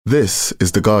This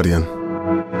is The Guardian.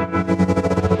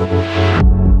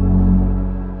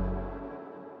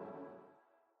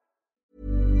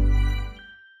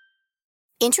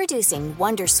 Introducing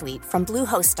Wondersuite from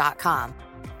Bluehost.com.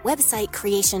 Website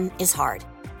creation is hard,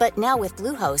 but now with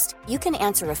Bluehost, you can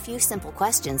answer a few simple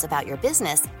questions about your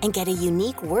business and get a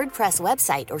unique WordPress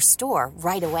website or store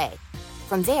right away.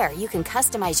 From there, you can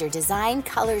customize your design,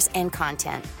 colors, and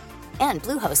content. And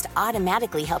Bluehost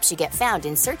automatically helps you get found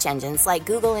in search engines like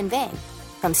Google and Bing.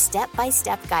 From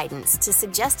step-by-step guidance to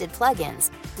suggested plugins,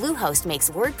 Bluehost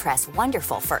makes WordPress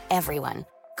wonderful for everyone.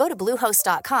 Go to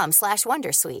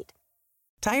bluehost.com/wondersuite.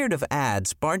 Tired of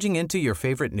ads barging into your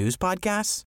favorite news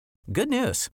podcasts? Good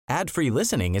news. Ad-free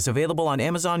listening is available on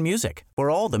Amazon Music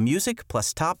for all the music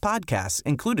plus top podcasts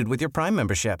included with your Prime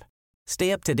membership.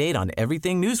 Stay up to date on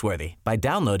everything newsworthy by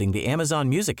downloading the Amazon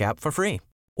Music app for free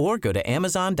or go to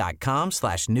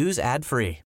amazon.com/news ad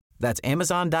free. That's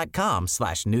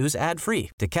amazon.com/news ad free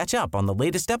to catch up on the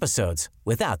latest episodes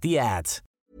without the ads.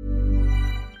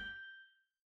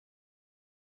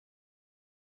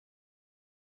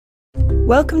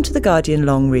 Welcome to The Guardian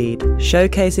Long Read,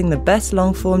 showcasing the best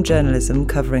long-form journalism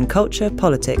covering culture,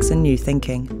 politics and new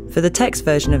thinking. For the text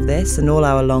version of this and all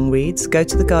our long reads, go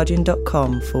to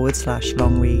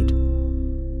theguardian.com/long read.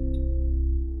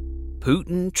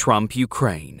 Putin, Trump,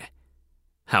 Ukraine.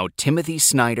 How Timothy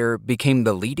Snyder became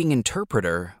the leading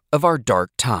interpreter of our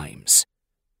dark times.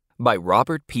 By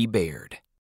Robert P. Baird.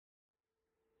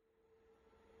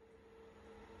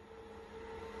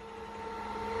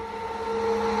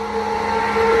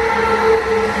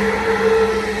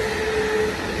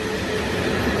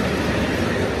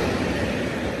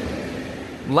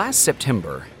 Last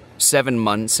September, 7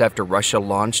 months after Russia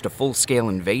launched a full-scale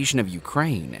invasion of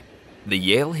Ukraine, the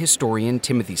Yale historian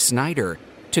Timothy Snyder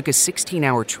took a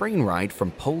 16-hour train ride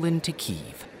from Poland to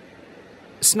Kyiv.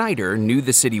 Snyder knew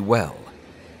the city well.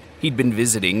 He'd been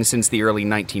visiting since the early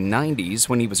 1990s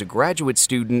when he was a graduate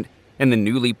student and the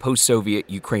newly post-Soviet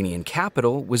Ukrainian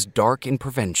capital was dark and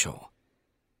provincial.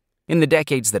 In the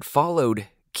decades that followed,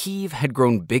 Kyiv had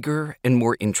grown bigger and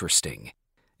more interesting,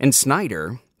 and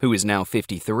Snyder, who is now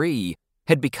 53,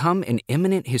 had become an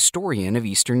eminent historian of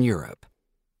Eastern Europe.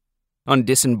 On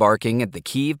disembarking at the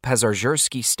Kyiv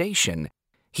Pazardzhirsky station,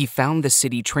 he found the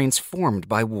city transformed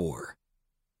by war.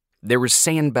 There were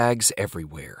sandbags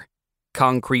everywhere,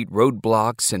 concrete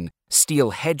roadblocks and steel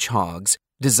hedgehogs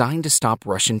designed to stop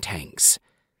Russian tanks.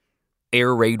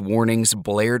 Air raid warnings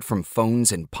blared from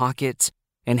phones in pockets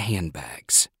and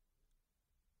handbags.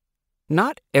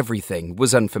 Not everything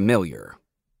was unfamiliar.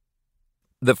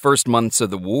 The first months of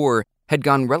the war had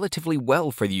gone relatively well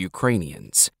for the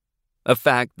Ukrainians, a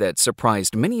fact that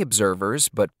surprised many observers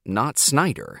but not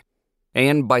Snyder.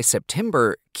 And by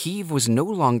September, Kyiv was no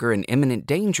longer in imminent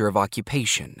danger of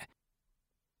occupation.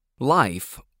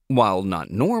 Life, while not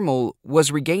normal,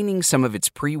 was regaining some of its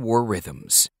pre-war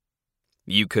rhythms.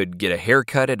 You could get a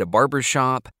haircut at a barber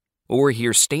shop, or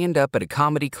hear stand-up at a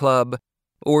comedy club,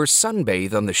 or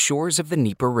sunbathe on the shores of the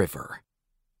Dnieper River.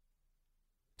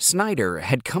 Snyder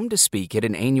had come to speak at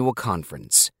an annual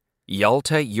conference,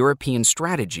 Yalta European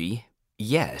Strategy,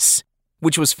 YES,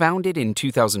 which was founded in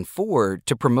 2004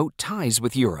 to promote ties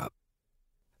with Europe.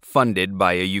 Funded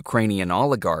by a Ukrainian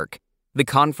oligarch, the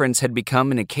conference had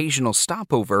become an occasional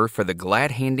stopover for the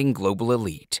glad-handing global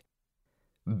elite.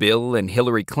 Bill and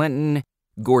Hillary Clinton,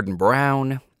 Gordon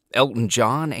Brown, Elton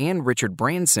John, and Richard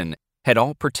Branson had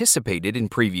all participated in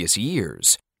previous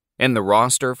years, and the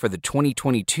roster for the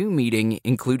 2022 meeting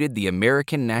included the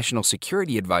American National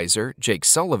Security Advisor Jake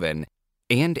Sullivan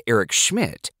and Eric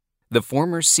Schmidt, the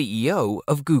former CEO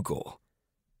of Google.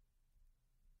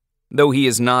 Though he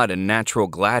is not a natural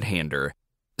glad-hander,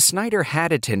 Snyder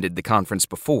had attended the conference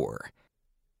before.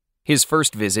 His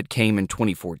first visit came in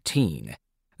 2014,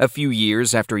 a few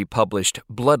years after he published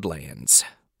Bloodlands,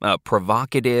 a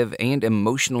provocative and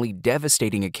emotionally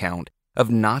devastating account of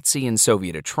Nazi and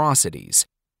Soviet atrocities,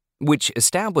 which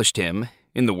established him,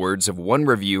 in the words of one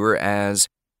reviewer, as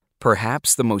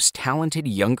perhaps the most talented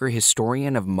younger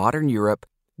historian of modern Europe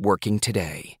working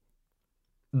today.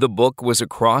 The book was a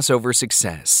crossover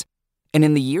success, and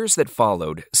in the years that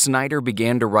followed, Snyder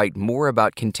began to write more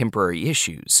about contemporary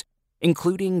issues,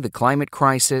 including the climate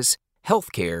crisis,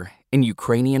 healthcare, and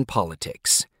Ukrainian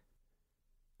politics.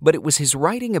 But it was his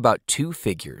writing about two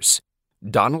figures,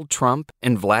 Donald Trump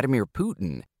and Vladimir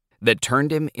Putin, that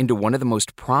turned him into one of the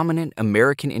most prominent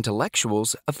American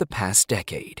intellectuals of the past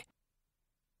decade.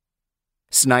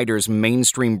 Snyder's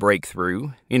mainstream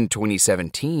breakthrough, in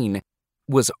 2017,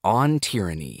 was On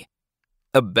Tyranny,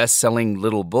 a best-selling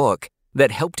little book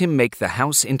that helped him make the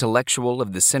House intellectual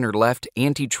of the center-left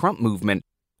anti-Trump movement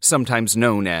sometimes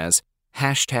known as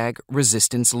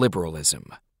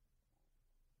 #ResistanceLiberalism.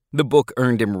 The book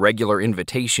earned him regular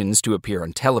invitations to appear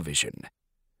on television.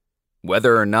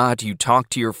 Whether or not you talk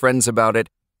to your friends about it,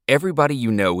 everybody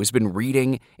you know has been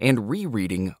reading and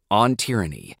rereading On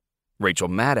Tyranny, Rachel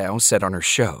Maddow said on her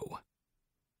show.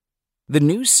 The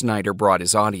news Snyder brought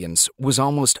his audience was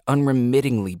almost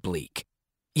unremittingly bleak,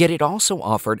 yet it also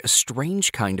offered a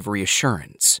strange kind of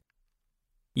reassurance.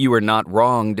 You are not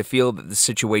wrong to feel that the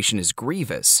situation is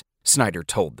grievous, Snyder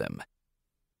told them.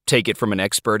 Take it from an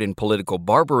expert in political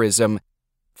barbarism,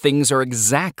 things are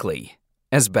exactly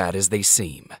as bad as they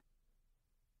seem.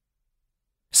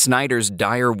 Snyder's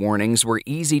dire warnings were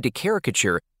easy to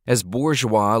caricature as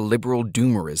bourgeois liberal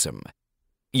doomerism.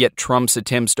 Yet Trump's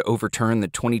attempts to overturn the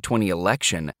 2020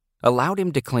 election allowed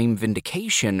him to claim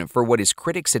vindication for what his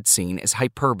critics had seen as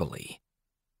hyperbole.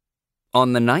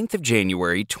 On the 9th of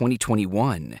January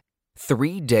 2021,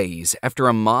 3 days after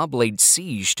a mob laid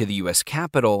siege to the U.S.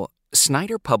 Capitol,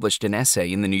 Snyder published an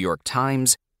essay in the New York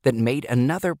Times that made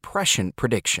another prescient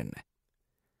prediction.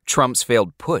 Trump's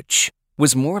failed putsch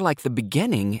was more like the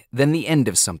beginning than the end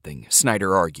of something,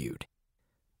 Snyder argued.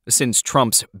 Since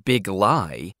Trump's big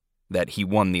lie, that he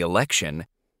won the election,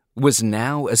 was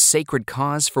now a sacred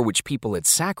cause for which people had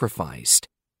sacrificed,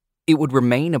 it would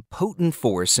remain a potent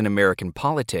force in American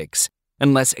politics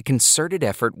unless a concerted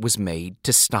effort was made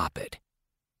to stop it.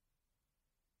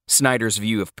 Snyder's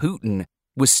view of Putin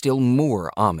was still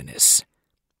more ominous.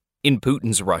 In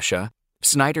Putin's Russia,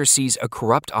 Snyder sees a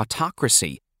corrupt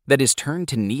autocracy that has turned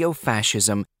to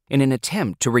neo-fascism in an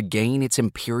attempt to regain its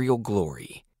imperial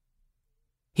glory.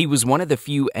 He was one of the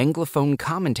few Anglophone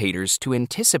commentators to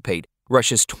anticipate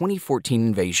Russia's 2014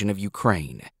 invasion of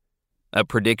Ukraine, a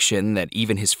prediction that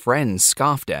even his friends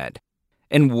scoffed at,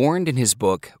 and warned in his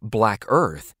book Black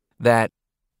Earth that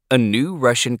a new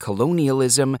Russian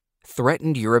colonialism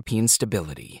threatened European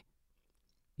stability.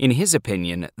 In his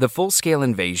opinion, the full-scale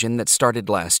invasion that started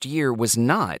last year was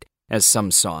not, as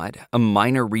some saw it, a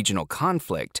minor regional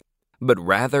conflict, but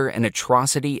rather an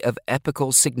atrocity of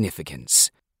epical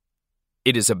significance.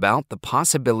 It is about the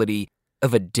possibility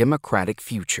of a democratic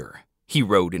future, he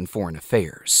wrote in Foreign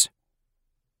Affairs.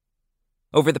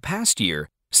 Over the past year,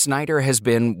 Snyder has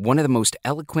been one of the most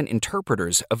eloquent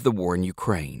interpreters of the war in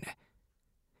Ukraine.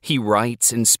 He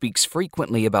writes and speaks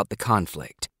frequently about the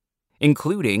conflict,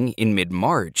 including, in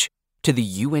mid-March, to the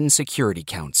UN Security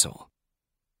Council.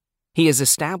 He has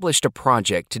established a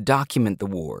project to document the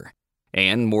war,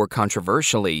 and, more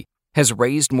controversially, has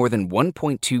raised more than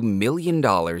 $1.2 million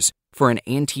for an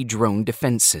anti-drone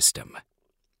defense system.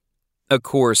 A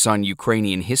course on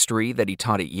Ukrainian history that he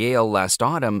taught at Yale last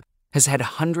autumn has had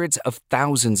hundreds of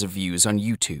thousands of views on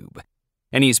YouTube,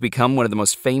 and he's become one of the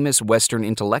most famous Western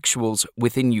intellectuals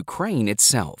within Ukraine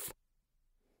itself.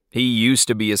 He used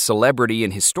to be a celebrity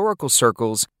in historical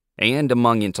circles and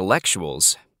among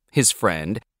intellectuals. His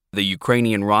friend, the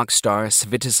Ukrainian rock star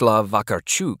Sviatoslav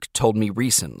Vakarchuk, told me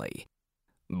recently.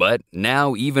 But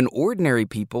now even ordinary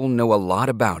people know a lot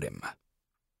about him.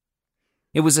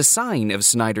 It was a sign of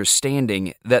Snyder's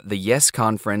standing that the Yes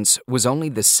Conference was only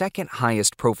the second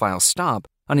highest profile stop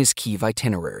on his Kyiv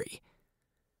itinerary.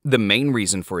 The main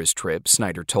reason for his trip,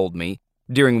 Snyder told me,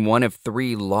 during one of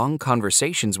 3 long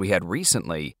conversations we had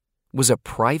recently, was a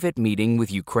private meeting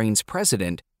with Ukraine's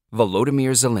president,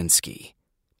 Volodymyr Zelensky.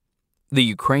 The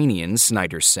Ukrainians,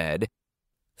 Snyder said,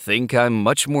 think I'm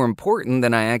much more important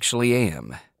than I actually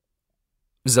am.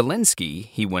 Zelensky,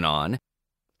 he went on,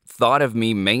 thought of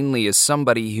me mainly as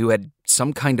somebody who had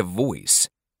some kind of voice.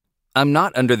 I'm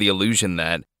not under the illusion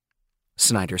that...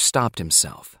 Snyder stopped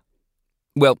himself.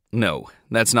 Well, no,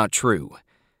 that's not true.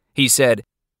 He said,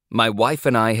 my wife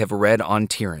and I have read On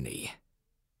Tyranny.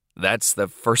 That's the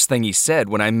first thing he said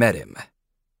when I met him.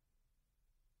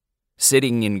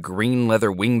 Sitting in green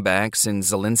leather wingbacks in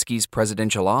Zelensky's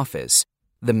presidential office,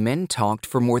 the men talked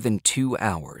for more than 2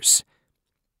 hours.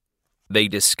 They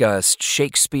discussed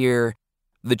Shakespeare,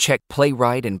 the Czech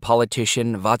playwright and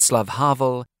politician Václav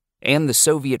Havel, and the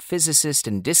Soviet physicist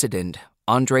and dissident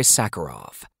Andrei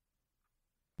Sakharov.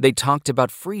 They talked about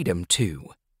freedom,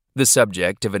 too, the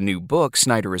subject of a new book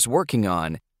Snyder is working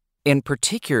on, and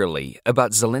particularly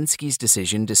about Zelensky's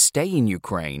decision to stay in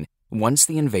Ukraine once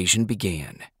the invasion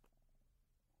began.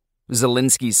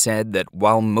 Zelensky said that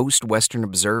while most Western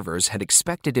observers had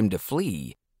expected him to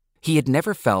flee, he had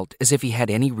never felt as if he had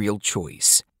any real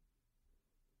choice.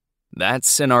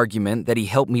 That's an argument that he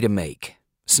helped me to make,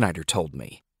 Snyder told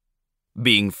me.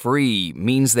 Being free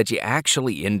means that you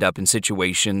actually end up in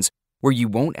situations where you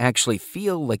won't actually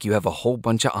feel like you have a whole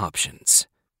bunch of options.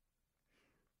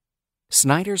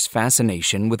 Snyder's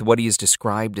fascination with what he has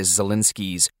described as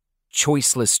Zelensky's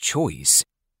choiceless choice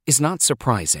is not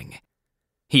surprising.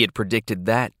 He had predicted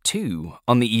that, too,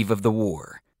 on the eve of the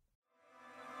war.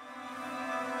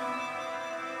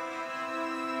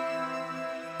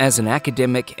 As an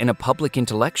academic and a public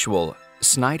intellectual,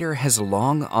 Snyder has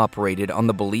long operated on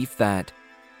the belief that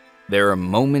there are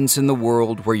moments in the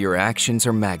world where your actions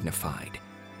are magnified.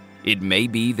 It may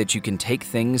be that you can take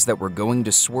things that were going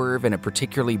to swerve in a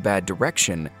particularly bad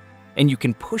direction, and you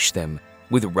can push them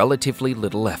with relatively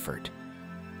little effort.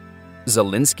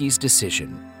 Zelensky's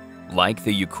decision, like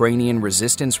the Ukrainian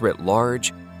resistance writ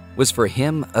large, was for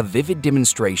him a vivid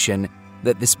demonstration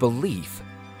that this belief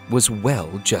was well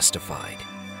justified.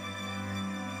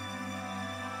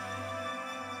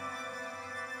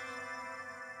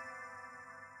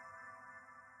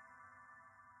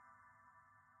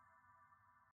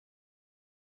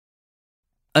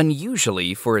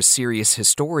 Unusually for a serious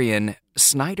historian,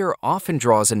 Snyder often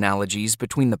draws analogies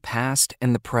between the past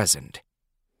and the present.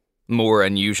 More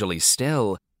unusually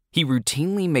still, he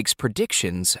routinely makes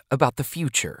predictions about the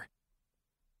future.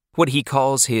 What he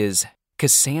calls his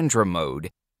Cassandra mode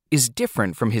is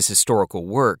different from his historical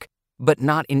work, but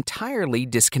not entirely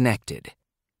disconnected.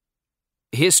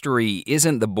 History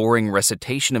isn't the boring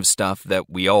recitation of stuff that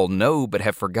we all know but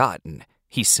have forgotten,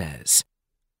 he says.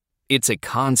 It's a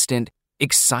constant,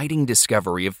 exciting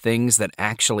discovery of things that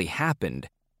actually happened,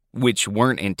 which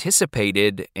weren't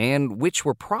anticipated and which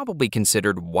were probably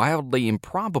considered wildly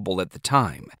improbable at the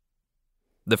time.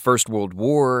 The First World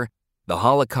War, the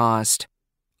Holocaust,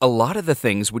 a lot of the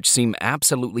things which seem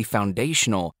absolutely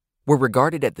foundational were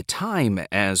regarded at the time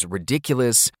as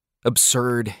ridiculous,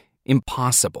 absurd,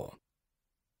 impossible.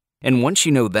 And once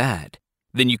you know that,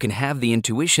 then you can have the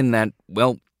intuition that,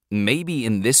 well, maybe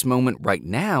in this moment right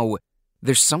now,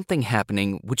 there's something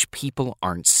happening which people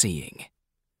aren't seeing.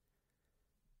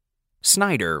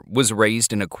 Snyder was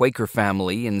raised in a Quaker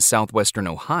family in southwestern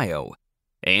Ohio,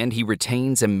 and he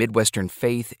retains a Midwestern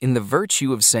faith in the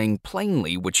virtue of saying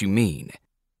plainly what you mean.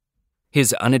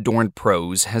 His unadorned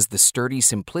prose has the sturdy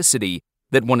simplicity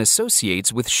that one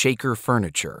associates with Shaker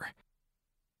furniture.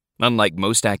 Unlike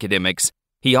most academics,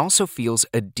 he also feels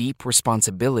a deep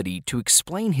responsibility to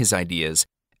explain his ideas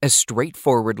as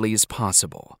straightforwardly as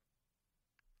possible.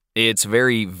 It's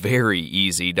very, very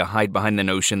easy to hide behind the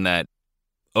notion that,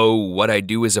 oh, what I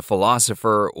do as a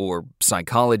philosopher or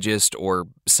psychologist or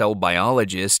cell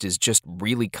biologist is just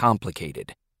really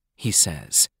complicated, he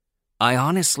says. I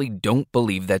honestly don't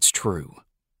believe that's true.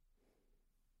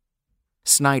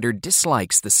 Snyder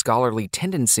dislikes the scholarly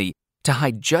tendency to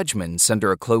hide judgments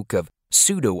under a cloak of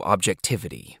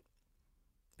pseudo-objectivity.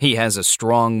 He has a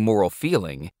strong moral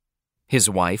feeling. His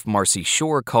wife, Marcy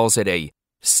Shore, calls it a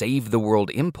save-the-world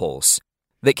impulse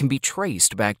that can be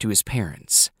traced back to his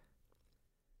parents.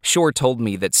 Shore told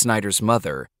me that Snyder's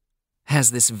mother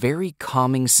has this very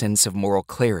calming sense of moral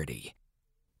clarity.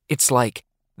 It's like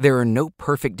there are no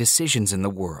perfect decisions in the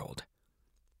world.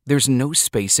 There's no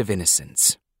space of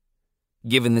innocence.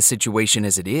 Given the situation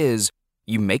as it is,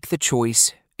 you make the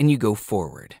choice and you go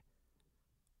forward.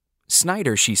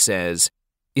 Snyder, she says,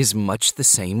 is much the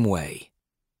same way.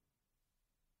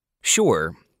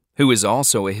 Shore, who is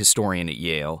also a historian at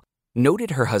Yale,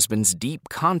 noted her husband's deep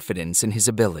confidence in his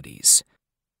abilities.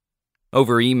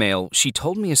 Over email, she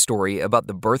told me a story about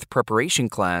the birth preparation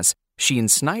class she and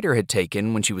Snyder had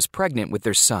taken when she was pregnant with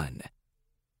their son.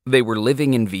 They were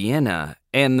living in Vienna,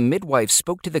 and the midwife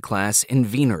spoke to the class in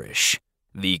Wienerisch,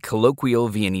 the colloquial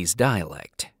Viennese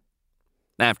dialect.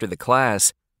 After the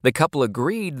class, the couple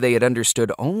agreed they had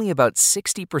understood only about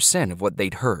 60% of what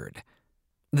they'd heard.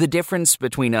 The difference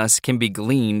between us can be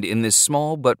gleaned in this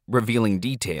small but revealing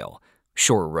detail,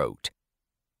 Shore wrote.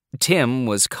 Tim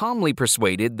was calmly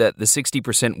persuaded that the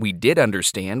 60% we did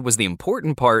understand was the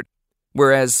important part,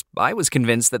 whereas I was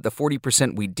convinced that the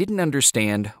 40% we didn't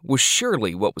understand was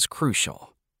surely what was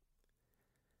crucial.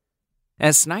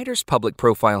 As Snyder's public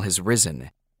profile has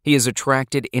risen, he has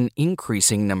attracted an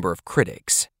increasing number of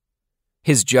critics.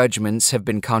 His judgments have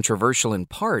been controversial in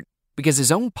part because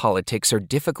his own politics are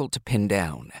difficult to pin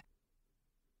down.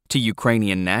 To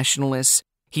Ukrainian nationalists,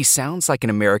 he sounds like an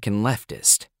American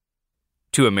leftist.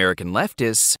 To American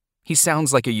leftists, he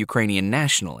sounds like a Ukrainian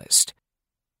nationalist.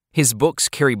 His books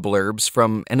carry blurbs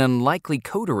from an unlikely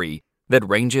coterie that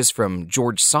ranges from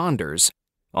George Saunders,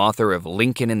 author of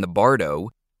Lincoln in the Bardo,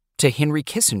 to Henry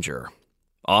Kissinger,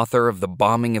 author of The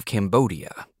Bombing of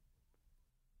Cambodia.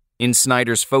 In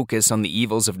Snyder's focus on the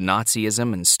evils of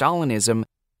Nazism and Stalinism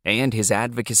and his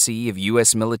advocacy of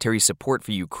U.S. military support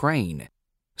for Ukraine,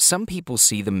 some people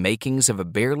see the makings of a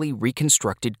barely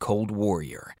reconstructed Cold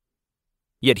Warrior.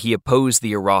 Yet he opposed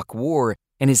the Iraq War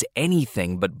and is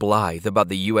anything but blithe about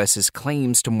the U.S.'s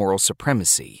claims to moral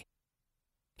supremacy.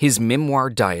 His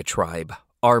memoir diatribe,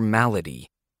 Our Malady,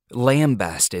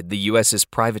 lambasted the U.S.'s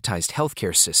privatized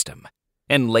healthcare system,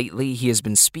 and lately he has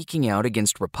been speaking out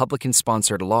against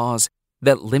Republican-sponsored laws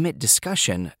that limit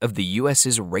discussion of the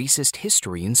U.S.'s racist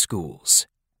history in schools.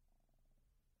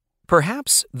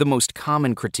 Perhaps the most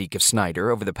common critique of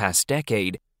Snyder over the past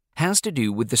decade has to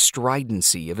do with the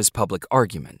stridency of his public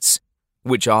arguments,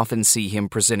 which often see him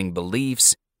presenting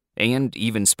beliefs and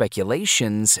even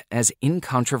speculations as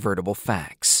incontrovertible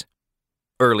facts.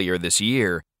 Earlier this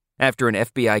year, after an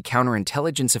FBI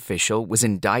counterintelligence official was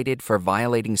indicted for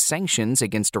violating sanctions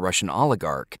against a Russian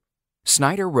oligarch,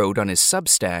 Snyder wrote on his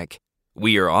Substack,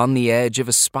 "We are on the edge of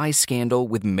a spy scandal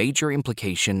with major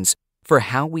implications for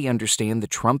how we understand the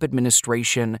Trump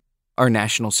administration, our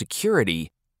national security,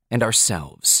 and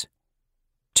ourselves."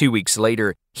 2 weeks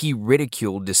later, he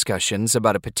ridiculed discussions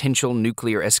about a potential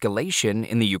nuclear escalation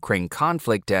in the Ukraine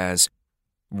conflict as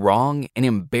wrong and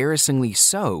embarrassingly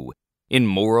so in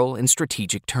moral and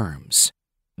strategic terms.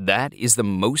 That is the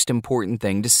most important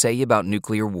thing to say about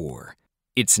nuclear war.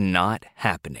 It's not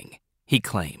happening, he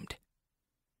claimed.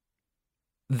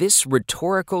 This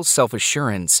rhetorical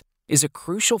self-assurance is a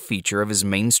crucial feature of his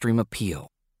mainstream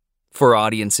appeal. For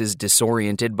audiences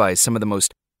disoriented by some of the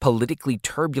most politically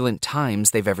turbulent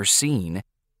times they've ever seen,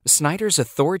 Snyder's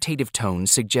authoritative tone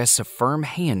suggests a firm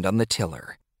hand on the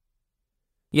tiller.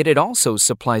 Yet it also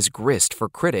supplies grist for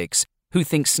critics who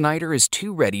think Snyder is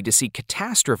too ready to see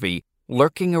catastrophe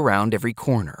lurking around every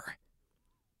corner.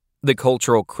 The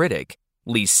cultural critic,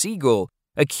 Lee Siegel,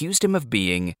 accused him of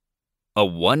being a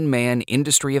one-man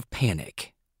industry of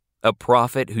panic, a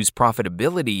prophet whose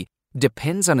profitability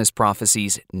depends on his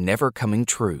prophecies never coming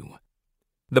true.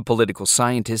 The political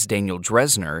scientist Daniel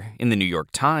Drezner, in the New York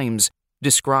Times,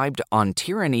 described On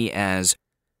Tyranny as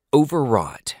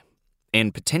overwrought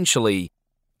and potentially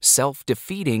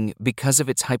self-defeating because of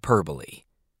its hyperbole.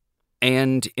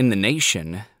 And in The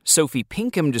Nation, Sophie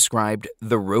Pinkham described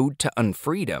The Road to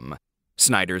Unfreedom,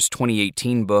 Snyder's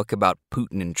 2018 book about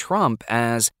Putin and Trump,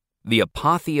 as the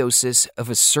apotheosis of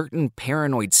a certain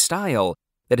paranoid style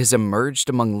that has emerged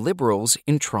among liberals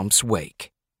in Trump's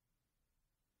wake.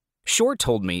 Shore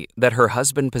told me that her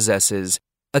husband possesses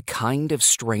a kind of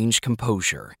strange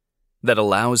composure that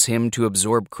allows him to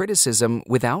absorb criticism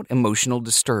without emotional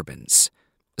disturbance.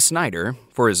 Snyder,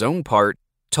 for his own part,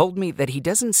 told me that he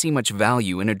doesn't see much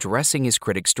value in addressing his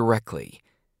critics directly.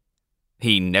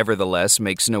 He nevertheless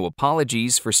makes no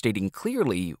apologies for stating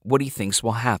clearly what he thinks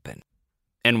will happen.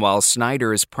 And while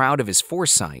Snyder is proud of his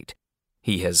foresight,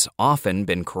 he has often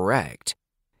been correct.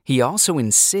 He also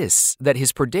insists that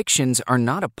his predictions are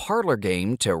not a parlor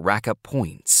game to rack up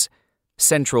points.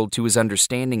 Central to his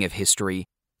understanding of history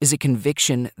is a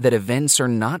conviction that events are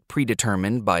not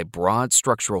predetermined by broad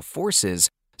structural forces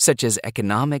such as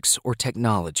economics or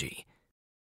technology.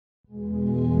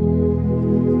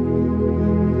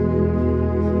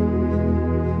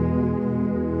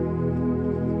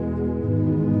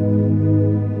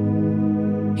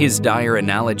 His dire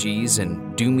analogies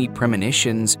and doomy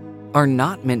premonitions are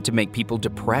not meant to make people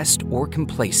depressed or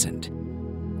complacent.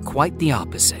 Quite the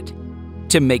opposite.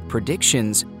 To make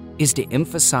predictions is to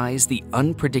emphasize the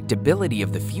unpredictability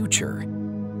of the future,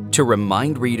 to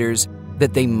remind readers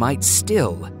that they might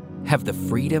still have the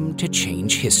freedom to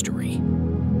change history.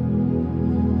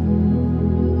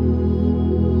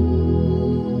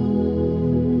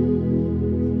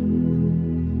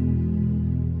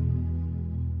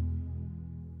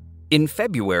 In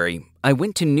February, I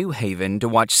went to New Haven to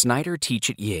watch Snyder teach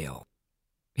at Yale.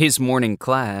 His morning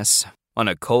class, on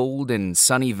a cold and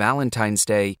sunny Valentine's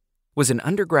Day, was an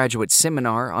undergraduate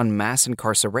seminar on mass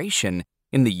incarceration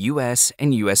in the U.S.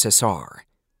 and USSR.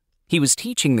 He was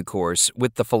teaching the course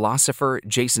with the philosopher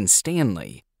Jason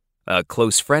Stanley, a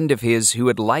close friend of his who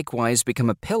had likewise become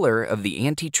a pillar of the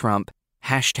anti-Trump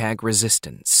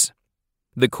 #resistance.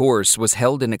 The course was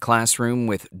held in a classroom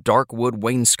with dark wood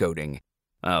wainscoting,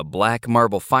 a black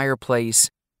marble fireplace,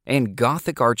 and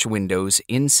Gothic arch windows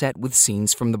inset with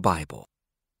scenes from the Bible.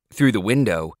 Through the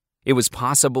window, it was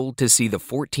possible to see the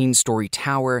 14-story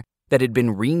tower that had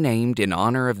been renamed in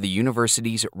honor of the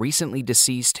university's recently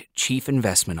deceased chief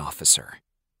investment officer.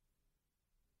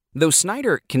 Though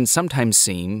Snyder can sometimes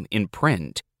seem, in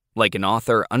print, like an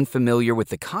author unfamiliar with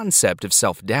the concept of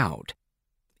self-doubt,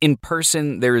 in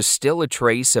person there is still a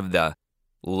trace of the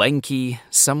lanky,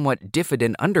 somewhat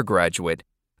diffident undergraduate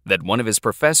that one of his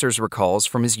professors recalls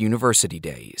from his university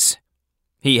days.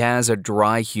 He has a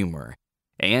dry humor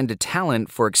and a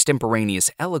talent for extemporaneous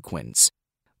eloquence,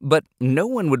 but no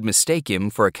one would mistake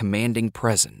him for a commanding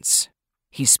presence.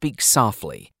 He speaks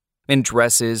softly, and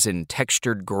dresses in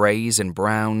textured grays and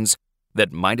browns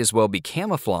that might as well be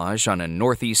camouflage on a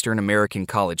northeastern American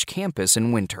college campus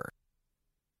in winter.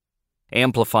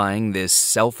 Amplifying this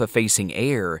self-effacing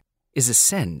air is a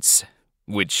sense,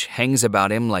 which hangs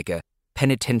about him like a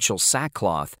penitential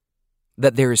sackcloth,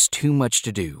 that there is too much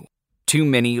to do, too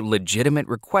many legitimate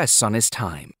requests on his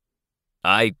time.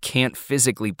 "I can't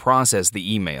physically process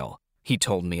the email," he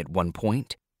told me at one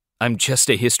point. "I'm just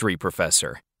a history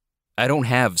professor. I don't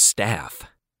have staff."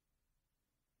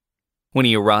 When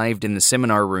he arrived in the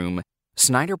seminar room,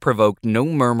 Snyder provoked no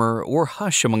murmur or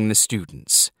hush among the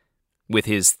students. With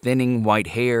his thinning white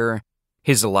hair,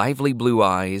 his lively blue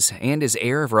eyes, and his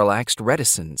air of relaxed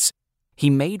reticence, he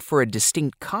made for a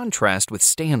distinct contrast with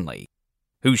Stanley,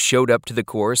 who showed up to the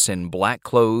course in black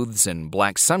clothes and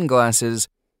black sunglasses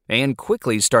and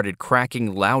quickly started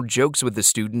cracking loud jokes with the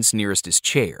students nearest his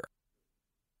chair.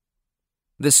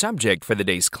 The subject for the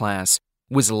day's class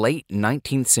was late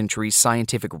 19th century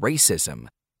scientific racism,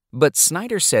 but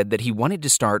Snyder said that he wanted to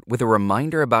start with a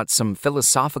reminder about some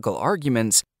philosophical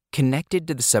arguments connected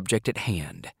to the subject at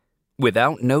hand.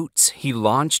 Without notes, he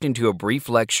launched into a brief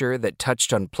lecture that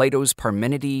touched on Plato's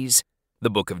Parmenides, the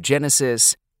Book of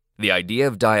Genesis, the idea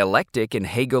of dialectic in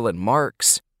Hegel and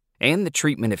Marx, and the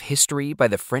treatment of history by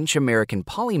the French-American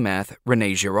polymath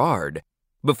René Girard,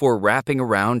 before wrapping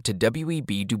around to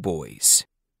W.E.B. Du Bois.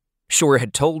 Shore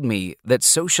had told me that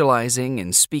socializing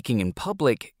and speaking in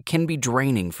public can be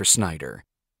draining for Snyder,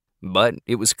 but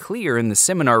it was clear in the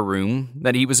seminar room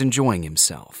that he was enjoying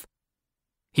himself.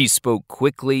 He spoke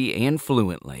quickly and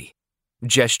fluently,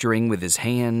 gesturing with his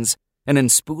hands and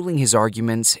unspooling his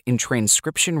arguments in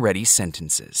transcription-ready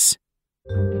sentences.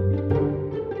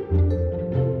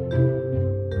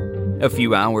 A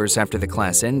few hours after the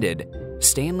class ended,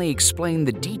 Stanley explained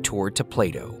the detour to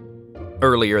Plato.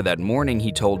 Earlier that morning,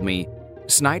 he told me,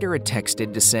 Snyder had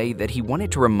texted to say that he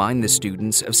wanted to remind the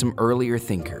students of some earlier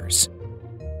thinkers.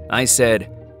 I said,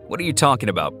 "What are you talking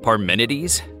about,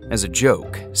 Parmenides?" as a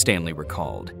joke, Stanley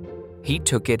recalled. He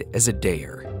took it as a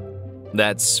dare.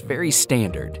 That's very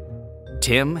standard.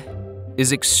 Tim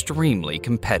is extremely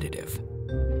competitive.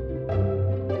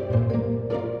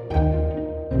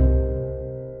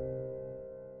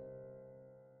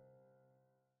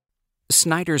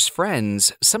 Snyder's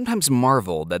friends sometimes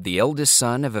marvel that the eldest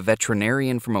son of a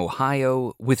veterinarian from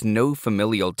Ohio with no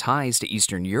familial ties to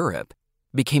Eastern Europe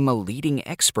became a leading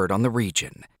expert on the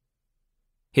region.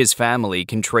 His family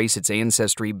can trace its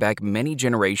ancestry back many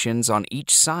generations on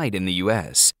each side in the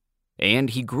U.S.,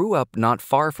 and he grew up not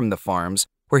far from the farms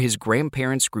where his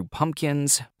grandparents grew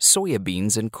pumpkins, soya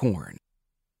beans, and corn.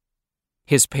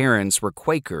 His parents were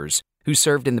Quakers who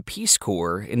served in the Peace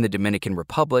Corps in the Dominican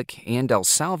Republic and El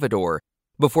Salvador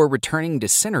before returning to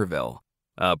Centerville,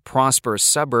 a prosperous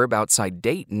suburb outside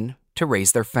Dayton, to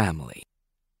raise their family.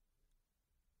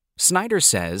 Snyder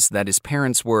says that his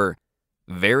parents were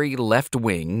very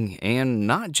left-wing and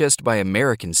not just by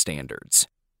American standards,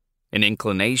 an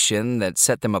inclination that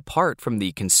set them apart from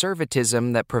the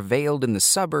conservatism that prevailed in the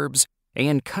suburbs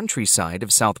and countryside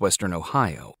of southwestern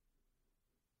Ohio.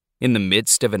 In the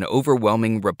midst of an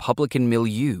overwhelming Republican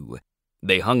milieu,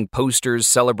 they hung posters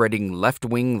celebrating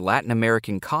left-wing Latin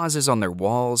American causes on their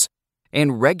walls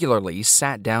and regularly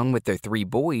sat down with their 3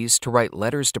 boys to write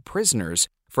letters to prisoners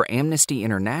for Amnesty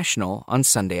International on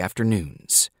Sunday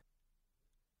afternoons.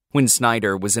 When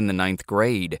Snyder was in the 9th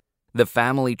grade, the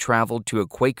family traveled to a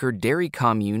Quaker dairy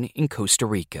commune in Costa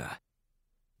Rica.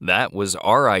 "That was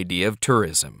our idea of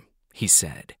tourism," he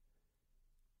said.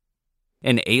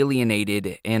 An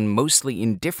alienated and mostly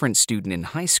indifferent student in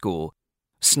high school,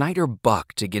 Snyder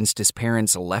bucked against his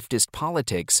parents' leftist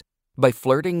politics by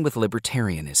flirting with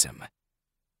libertarianism.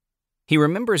 He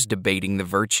remembers debating the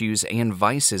virtues and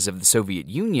vices of the Soviet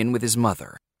Union with his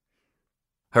mother.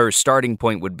 Her starting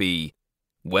point would be,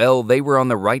 well, they were on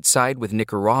the right side with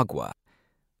Nicaragua.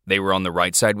 They were on the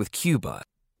right side with Cuba.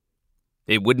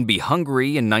 It wouldn't be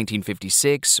Hungary in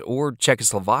 1956 or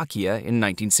Czechoslovakia in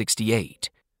 1968.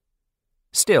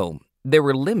 Still, there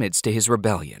were limits to his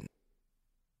rebellion.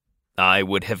 "I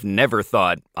would have never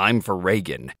thought I'm for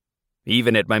Reagan.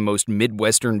 Even at my most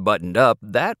Midwestern buttoned up,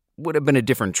 that would have been a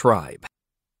different tribe."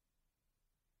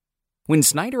 When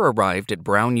Snyder arrived at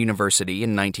Brown University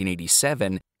in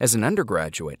 1987 as an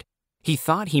undergraduate, he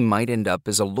thought he might end up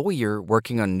as a lawyer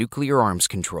working on nuclear arms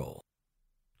control.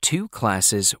 2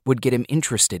 classes would get him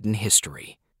interested in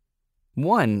history.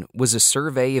 One was a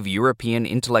survey of European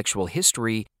intellectual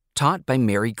history taught by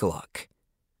Mary Gluck.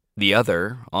 The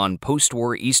other, on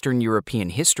post-war Eastern European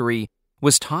history,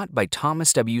 was taught by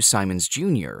Thomas W. Simons,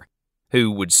 Jr., who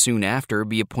would soon after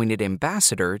be appointed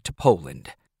ambassador to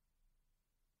Poland.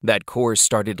 That course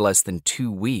started less than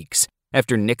 2 weeks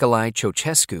after Nicolae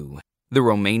Ceausescu, the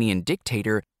Romanian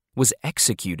dictator, was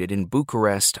executed in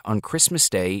Bucharest on Christmas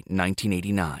Day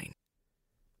 1989.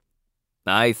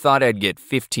 "I thought I'd get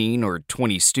 15 or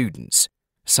 20 students,"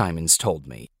 Simons told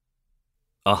me.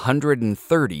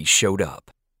 130 showed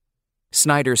up.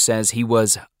 Snyder says he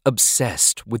was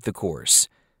obsessed with the course,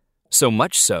 so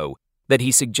much so that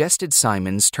he suggested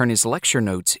Simons turn his lecture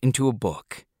notes into a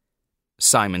book.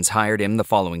 Simons hired him the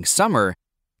following summer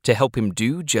to help him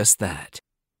do just that.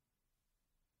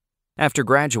 After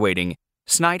graduating,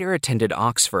 Snyder attended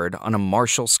Oxford on a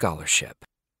Marshall Scholarship.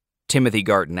 Timothy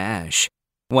Garton-Ash,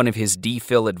 one of his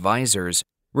DPhil advisors,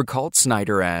 recalled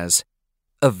Snyder as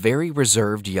a very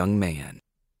reserved young man,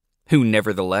 who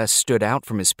nevertheless stood out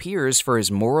from his peers for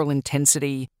his moral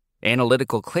intensity,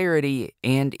 analytical clarity,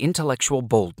 and intellectual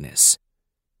boldness,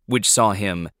 which saw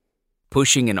him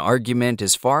pushing an argument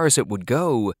as far as it would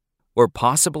go, or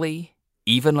possibly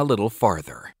even a little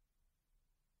farther.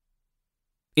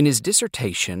 In his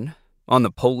dissertation on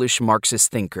the Polish Marxist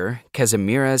thinker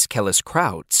Kazimierz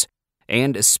Kellis-Krautz,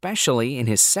 and especially in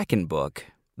his second book,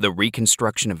 The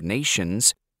Reconstruction of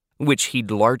Nations, which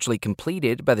he'd largely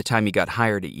completed by the time he got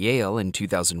hired at Yale in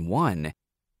 2001,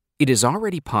 it is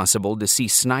already possible to see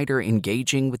Snyder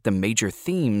engaging with the major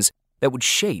themes that would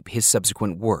shape his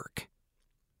subsequent work.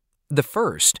 The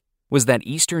first was that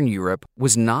Eastern Europe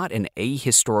was not an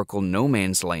ahistorical no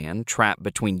man's land trapped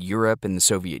between Europe and the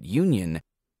Soviet Union,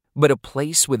 but a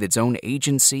place with its own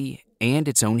agency and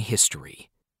its own history.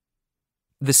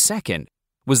 The second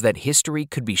was that history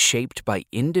could be shaped by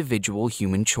individual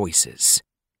human choices.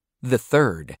 The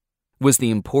third was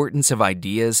the importance of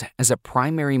ideas as a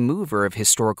primary mover of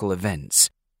historical events,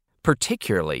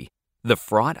 particularly the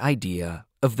fraught idea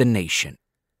of the nation.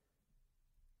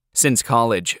 Since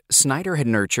college, Snyder had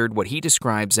nurtured what he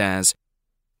describes as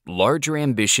larger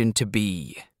ambition to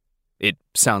be. It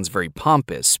sounds very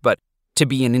pompous, but to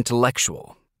be an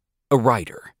intellectual, a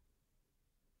writer.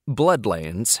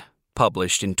 Bloodlands,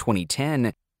 published in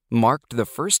 2010, marked the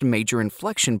first major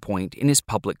inflection point in his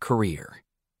public career.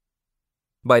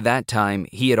 By that time,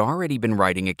 he had already been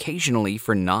writing occasionally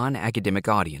for non-academic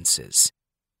audiences.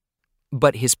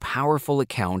 But his powerful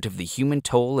account of the human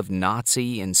toll of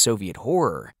Nazi and Soviet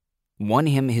horror won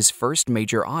him his first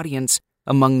major audience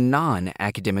among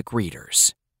non-academic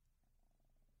readers.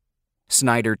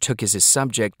 Snyder took as his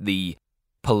subject the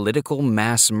political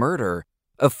mass murder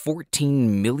of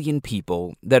 14 million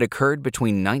people that occurred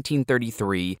between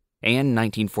 1933 and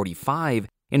 1945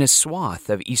 in a swath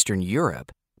of Eastern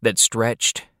Europe that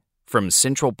stretched from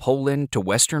central Poland to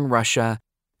western Russia,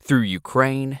 through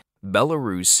Ukraine,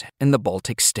 Belarus, and the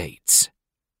Baltic states.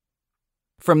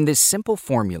 From this simple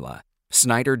formula,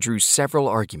 Snyder drew several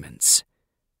arguments.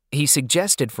 He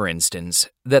suggested, for instance,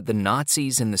 that the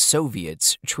Nazis and the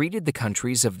Soviets treated the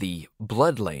countries of the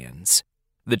Bloodlands,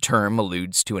 the term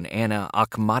alludes to an Anna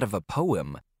Akhmatova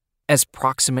poem, as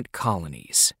proximate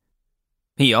colonies.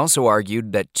 He also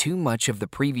argued that too much of the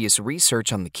previous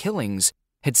research on the killings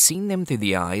had seen them through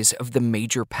the eyes of the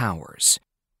major powers.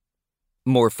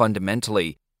 More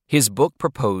fundamentally, his book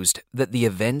proposed that the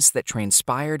events that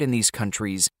transpired in these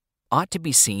countries ought to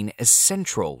be seen as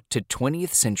central to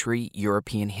 20th century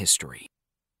European history.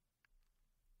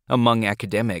 Among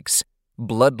academics,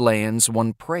 Bloodlands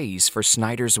won praise for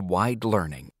Snyder's wide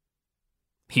learning.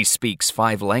 He speaks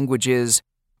 5 languages,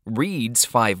 reads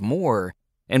 5 more,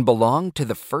 and belonged to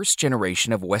the first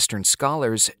generation of Western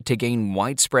scholars to gain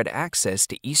widespread access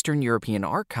to Eastern European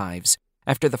archives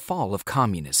after the fall of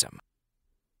communism.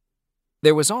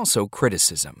 There was also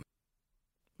criticism.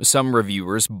 Some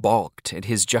reviewers balked at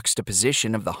his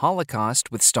juxtaposition of the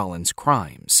Holocaust with Stalin's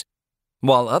crimes,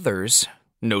 while others,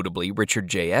 notably Richard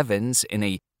J. Evans in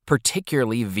a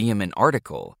particularly vehement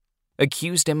article,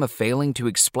 accused him of failing to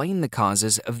explain the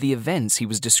causes of the events he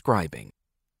was describing.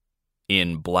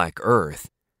 In Black Earth,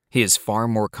 his far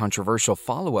more controversial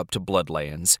follow-up to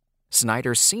Bloodlands,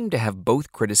 Snyder seemed to have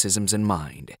both criticisms in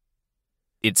mind.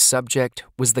 Its subject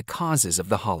was the causes of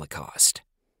the Holocaust.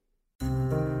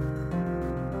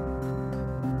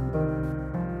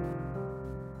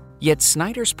 Yet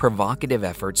Snyder's provocative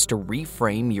efforts to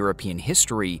reframe European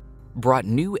history brought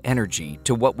new energy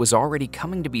to what was already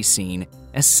coming to be seen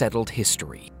as settled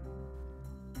history.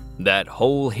 That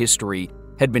whole history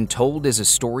had been told as a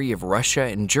story of Russia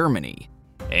and Germany,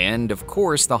 and, of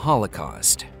course, the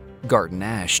Holocaust,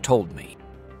 Garton-Ash told me.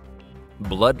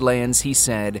 Bloodlands, he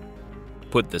said,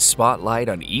 put the spotlight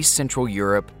on East Central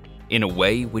Europe in a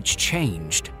way which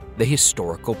changed the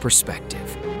historical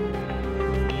perspective.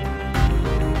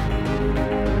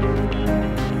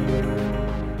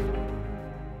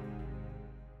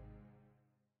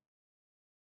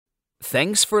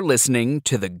 Thanks for listening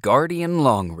to The Guardian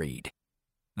Long Read.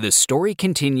 The story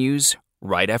continues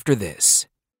right after this.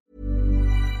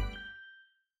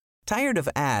 Tired of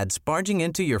ads barging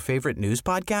into your favorite news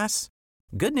podcasts?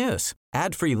 Good news.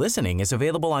 Ad-free listening is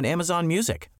available on Amazon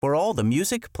Music for all the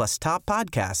music plus top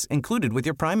podcasts included with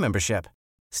your Prime membership.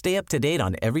 Stay up to date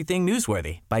on everything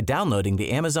newsworthy by downloading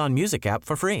the Amazon Music app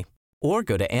for free or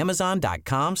go to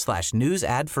amazon.com/news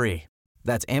ad free.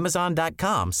 That's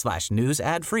amazon.com/news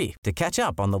ad free to catch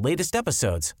up on the latest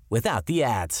episodes without the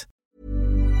ads.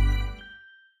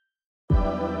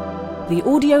 The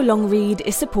audio long read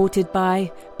is supported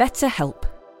by BetterHelp.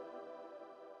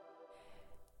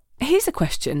 Here's a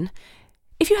question.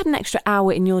 If you had an extra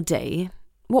hour in your day,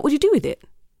 what would you do with it?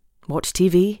 Watch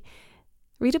TV?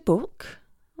 Read a book?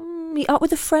 Meet up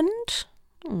with a friend?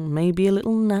 Maybe a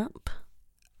little nap?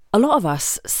 A lot of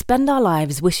us spend our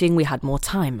lives wishing we had more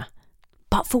time.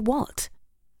 But for what?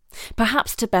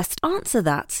 Perhaps to best answer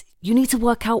that, you need to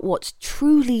work out what's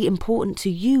truly important to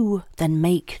you, then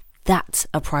make that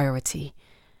a priority.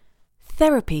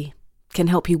 Therapy can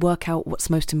help you work out what's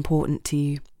most important to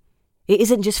you. It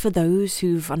isn't just for those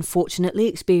who've unfortunately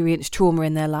experienced trauma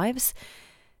in their lives.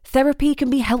 Therapy can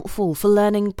be helpful for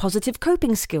learning positive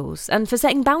coping skills and for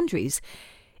setting boundaries.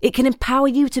 It can empower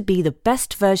you to be the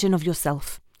best version of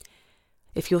yourself.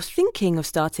 If you're thinking of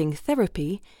starting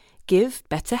therapy, give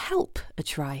BetterHelp a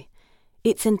try.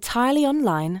 It's entirely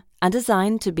online and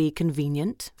designed to be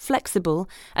convenient, flexible,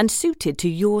 and suited to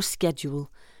your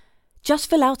schedule. Just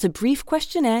fill out a brief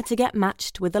questionnaire to get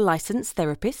matched with a licensed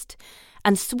therapist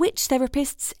and switch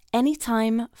therapists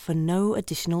anytime for no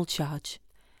additional charge.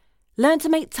 Learn to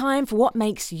make time for what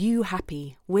makes you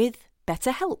happy with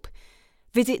BetterHelp.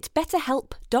 Visit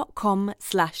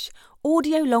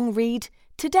betterhelp.com/audiolongread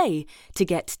today to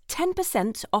get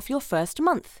 10% off your first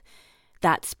month.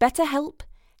 That's BetterHelp,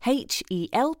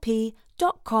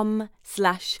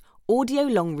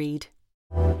 HELP.com/audiolongread.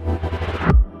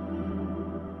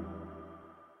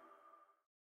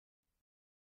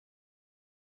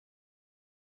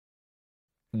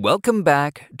 Welcome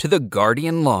back to The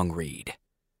Guardian Long Read.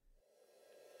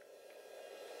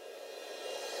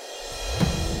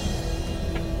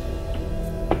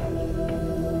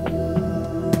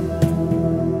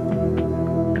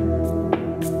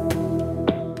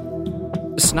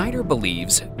 Snyder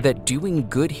believes that doing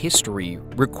good history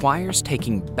requires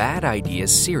taking bad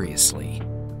ideas seriously,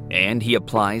 and he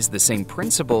applies the same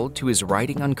principle to his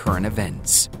writing on current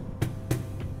events.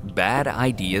 Bad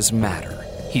ideas matter,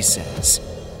 he says.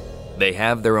 They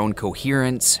have their own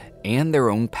coherence and their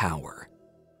own power.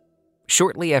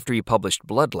 Shortly after he published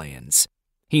Bloodlands,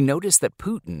 he noticed that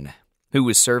Putin, who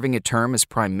was serving a term as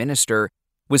prime minister,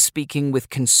 was speaking with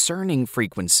concerning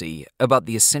frequency about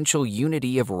the essential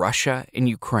unity of Russia and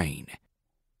Ukraine.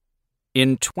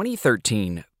 In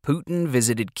 2013, Putin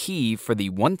visited Kyiv for the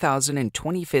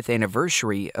 1025th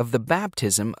anniversary of the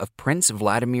baptism of Prince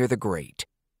Vladimir the Great.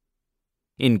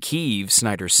 In Kyiv,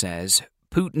 Snyder says,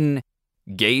 Putin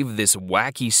gave this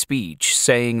wacky speech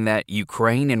saying that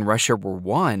Ukraine and Russia were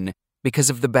one because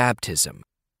of the baptism,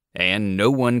 and no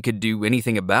one could do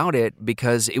anything about it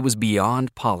because it was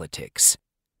beyond politics.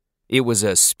 It was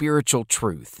a spiritual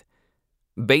truth.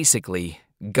 Basically,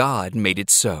 God made it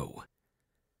so.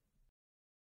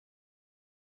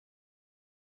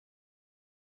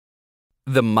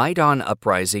 The Maidan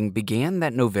uprising began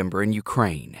that November in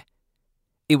Ukraine.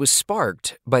 It was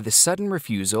sparked by the sudden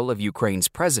refusal of Ukraine's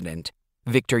president,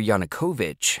 Viktor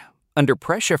Yanukovych, under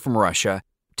pressure from Russia,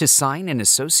 to sign an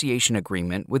association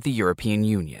agreement with the European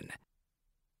Union.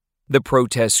 The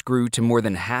protests grew to more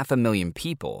than 500,000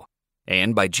 people,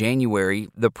 and by January,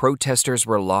 the protesters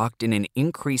were locked in an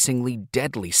increasingly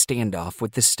deadly standoff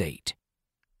with the state.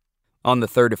 On the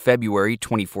 3rd of February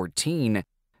 2014,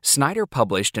 Snyder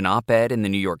published an op-ed in the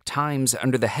New York Times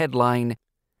under the headline,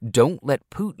 "Don't Let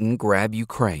Putin Grab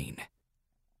Ukraine."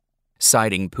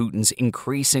 Citing Putin's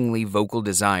increasingly vocal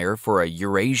desire for a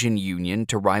Eurasian Union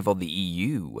to rival the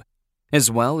EU, as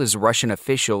well as Russian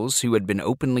officials who had been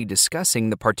openly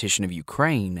discussing the partition of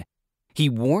Ukraine, he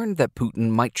warned that Putin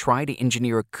might try to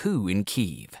engineer a coup in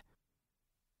Kyiv.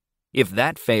 If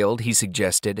that failed, he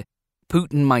suggested,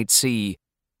 Putin might see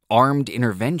armed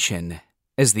intervention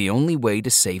as the only way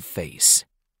to save face.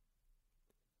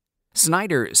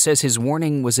 Snyder says his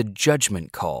warning was a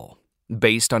judgment call,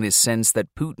 based on his sense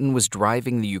that Putin was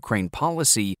driving the Ukraine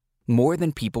policy more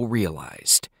than people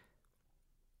realized.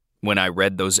 When I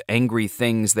read those angry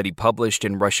things that he published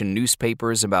in Russian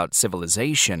newspapers about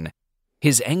civilization,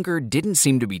 his anger didn't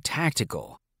seem to be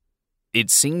tactical.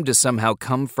 It seemed to somehow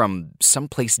come from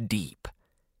someplace deep.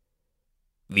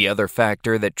 The other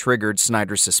factor that triggered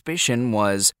Snyder's suspicion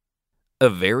was a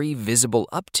very visible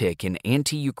uptick in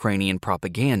anti-Ukrainian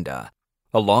propaganda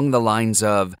along the lines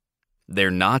of, they're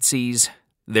Nazis,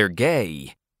 they're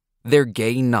gay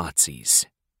Nazis.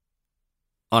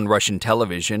 On Russian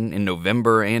television in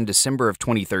November and December of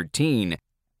 2013,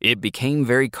 it became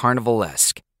very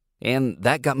carnivalesque, and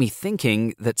that got me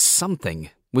thinking that something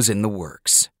was in the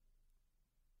works.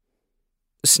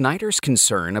 Snyder's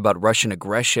concern about Russian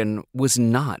aggression was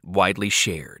not widely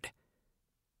shared.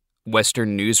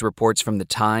 Western news reports from the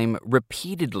time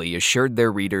repeatedly assured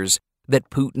their readers that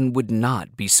Putin would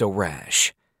not be so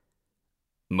rash.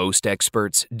 Most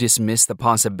experts dismiss the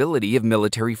possibility of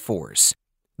military force,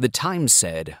 the Times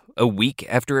said a week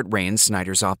after it ran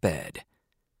Snyder's op-ed.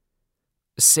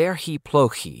 Serhiy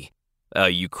Plokhy, a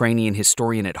Ukrainian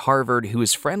historian at Harvard who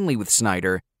is friendly with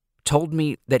Snyder, told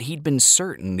me that he'd been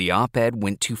certain the op-ed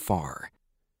went too far.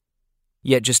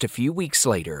 Yet just a few weeks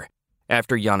later,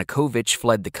 after Yanukovych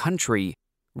fled the country,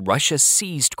 Russia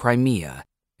seized Crimea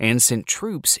and sent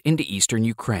troops into eastern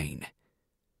Ukraine.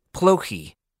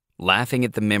 Plokhy, laughing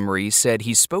at the memory, said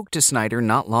he spoke to Snyder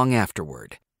not long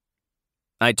afterward.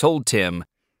 I told Tim,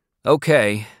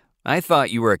 "Okay, I thought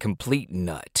you were a complete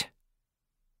nut."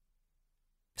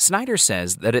 Snyder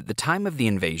says that at the time of the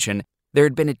invasion, there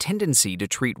had been a tendency to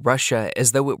treat Russia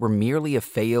as though it were merely a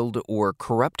failed or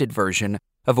corrupted version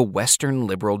of a Western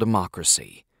liberal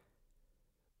democracy.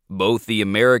 Both the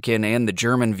American and the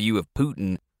German view of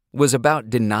Putin was about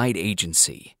denied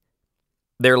agency.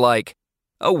 They're like,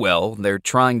 oh well, they're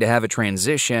trying to have a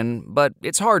transition, but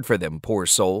it's hard for them, poor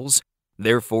souls.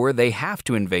 Therefore, they have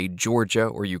to invade Georgia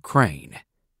or Ukraine.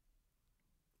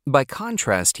 By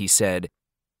contrast, he said,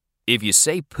 if you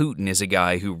say Putin is a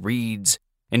guy who reads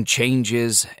and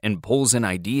changes and pulls in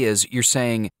ideas, you're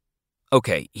saying,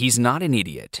 okay, he's not an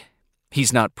idiot.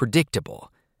 He's not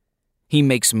predictable. He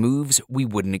makes moves we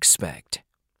wouldn't expect.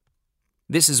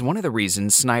 This is one of the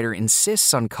reasons Snyder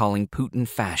insists on calling Putin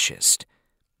fascist.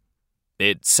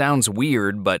 It sounds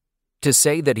weird, but to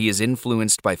say that he is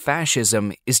influenced by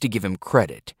fascism is to give him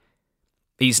credit.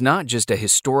 He's not just a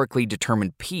historically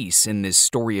determined piece in this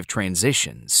story of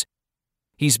transitions.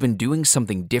 He's been doing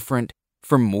something different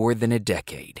for more than a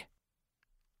decade.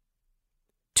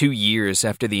 2 years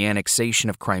after the annexation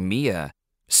of Crimea,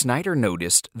 Snyder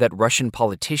noticed that Russian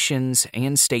politicians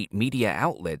and state media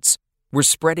outlets were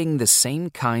spreading the same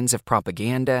kinds of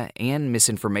propaganda and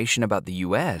misinformation about the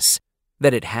U.S.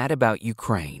 that it had about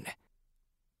Ukraine.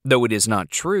 Though it is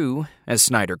not true, as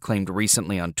Snyder claimed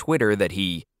recently on Twitter that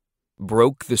he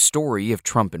broke the story of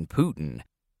Trump and Putin,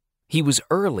 he was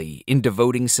early in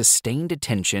devoting sustained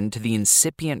attention to the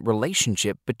incipient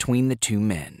relationship between the two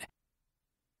men.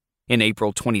 In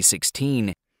April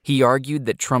 2016, he argued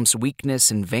that Trump's weakness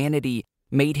and vanity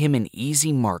made him an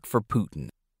easy mark for Putin,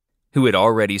 who had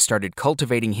already started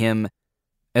cultivating him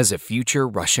as a future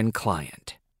Russian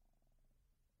client.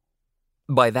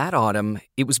 By that autumn,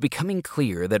 it was becoming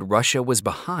clear that Russia was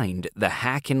behind the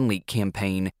hack and leak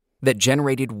campaign that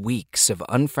generated weeks of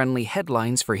unfriendly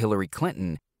headlines for Hillary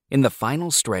Clinton in the final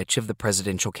stretch of the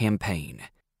presidential campaign.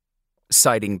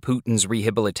 Citing Putin's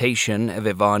rehabilitation of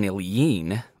Ivan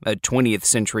Ilyin, a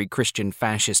 20th-century Christian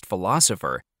fascist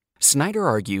philosopher, Snyder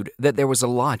argued that there was a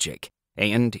logic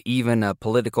and even a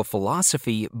political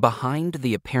philosophy behind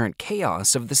the apparent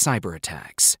chaos of the cyber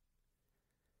attacks.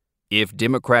 If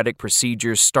democratic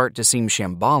procedures start to seem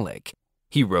shambolic,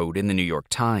 he wrote in the New York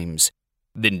Times,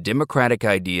 then democratic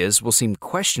ideas will seem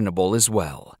questionable as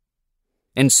well.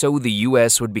 And so the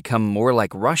U.S. would become more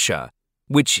like Russia,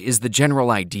 which is the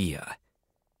general idea.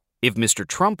 If Mr.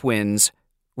 Trump wins,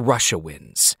 Russia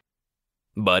wins.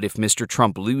 But if Mr.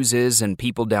 Trump loses and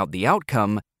people doubt the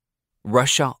outcome,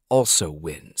 Russia also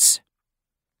wins.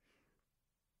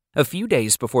 A few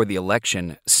days before the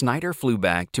election, Snyder flew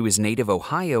back to his native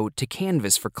Ohio to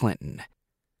canvass for Clinton.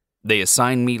 They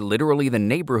assigned me literally the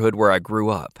neighborhood where I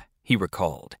grew up, he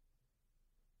recalled.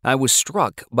 I was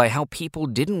struck by how people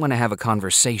didn't want to have a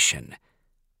conversation.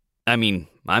 I mean,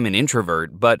 I'm an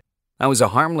introvert, but I was a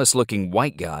harmless-looking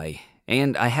white guy,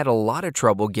 and I had a lot of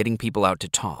trouble getting people out to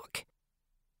talk.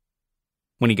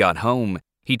 When he got home,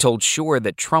 he told Shore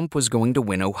that Trump was going to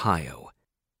win Ohio.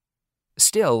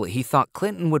 Still, he thought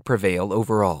Clinton would prevail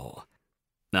overall.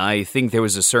 I think there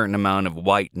was a certain amount of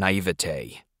white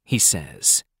naivete, he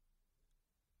says.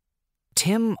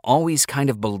 Tim always kind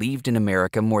of believed in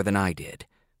America more than I did,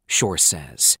 Shore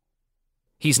says.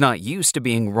 He's not used to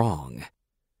being wrong.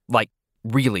 Like,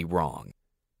 really wrong.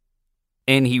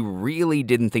 And he really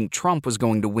didn't think Trump was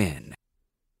going to win.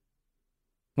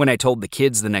 When I told the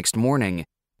kids the next morning,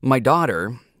 my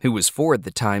daughter, who was 4 at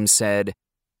the time, said,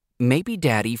 maybe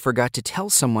Daddy forgot to tell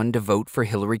someone to vote for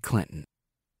Hillary Clinton.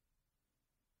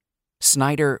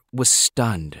 Snyder was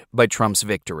stunned by Trump's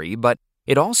victory, but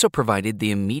it also provided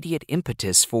the immediate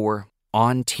impetus for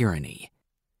On Tyranny.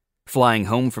 Flying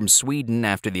home from Sweden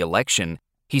after the election,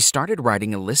 he started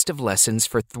writing a list of lessons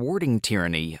for thwarting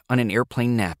tyranny on an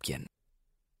airplane napkin.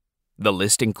 The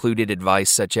list included advice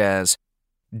such as,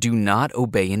 do not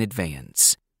obey in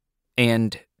advance,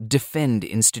 and defend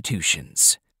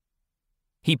institutions.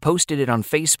 He posted it on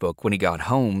Facebook when he got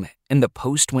home, and the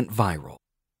post went viral.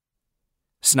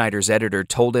 Snyder's editor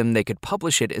told him they could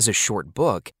publish it as a short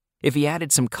book if he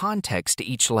added some context to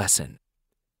each lesson.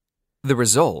 The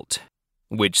result,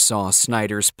 which saw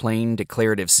Snyder's plain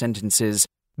declarative sentences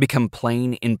become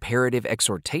plain imperative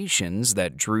exhortations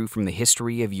that drew from the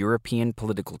history of European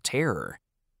political terror,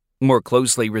 more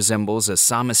closely resembles a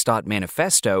Samizdat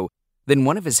manifesto than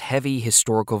one of his heavy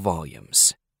historical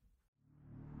volumes.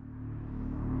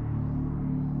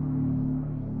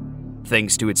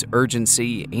 Thanks to its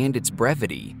urgency and its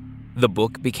brevity, the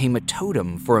book became a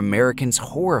totem for Americans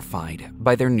horrified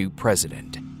by their new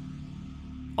president.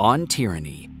 On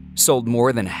Tyranny sold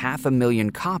more than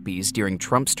 500,000 copies during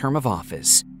Trump's term of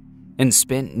office and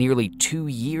spent nearly 2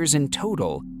 years in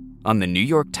total on the New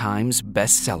York Times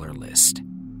bestseller list.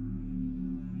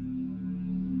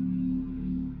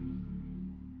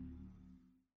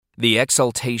 The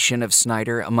exaltation of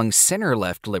Snyder among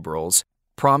center-left liberals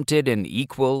prompted an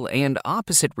equal and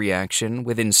opposite reaction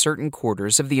within certain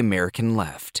quarters of the American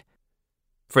left.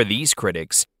 For these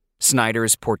critics,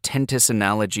 Snyder's portentous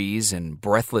analogies and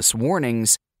breathless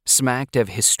warnings smacked of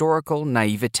historical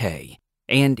naivete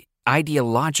and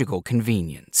ideological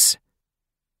convenience.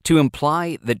 To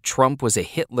imply that Trump was a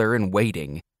Hitler in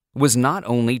waiting was not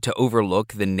only to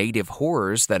overlook the native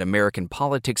horrors that American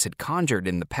politics had conjured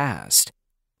in the past,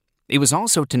 it was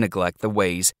also to neglect the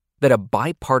ways that a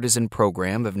bipartisan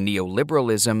program of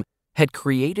neoliberalism had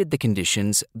created the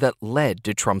conditions that led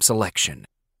to Trump's election.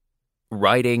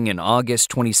 Writing in August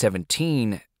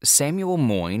 2017, Samuel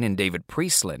Moyn and David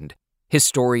Priestland,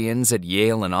 historians at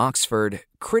Yale and Oxford,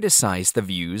 criticized the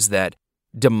views that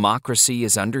democracy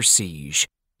is under siege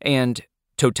and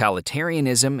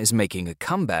totalitarianism is making a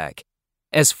comeback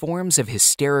as forms of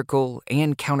hysterical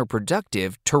and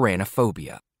counterproductive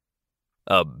tyrannophobia.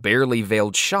 A barely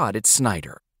veiled shot at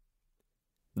Snyder.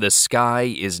 The sky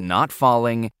is not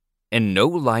falling and no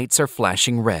lights are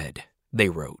flashing red, they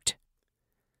wrote.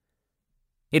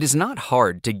 It is not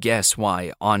hard to guess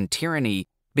why On Tyranny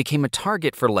became a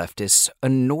target for leftists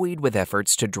annoyed with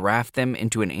efforts to draft them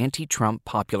into an anti-Trump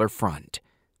popular front.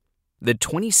 The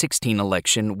 2016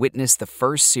 election witnessed the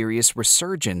first serious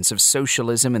resurgence of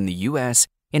socialism in the U.S.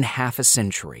 in half a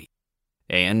century,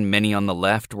 and many on the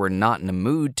left were not in a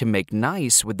mood to make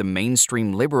nice with the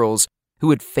mainstream liberals who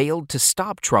had failed to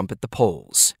stop Trump at the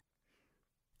polls.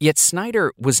 Yet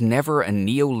Snyder was never a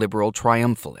neoliberal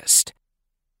triumphalist,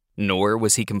 nor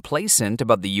was he complacent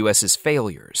about the U.S.'s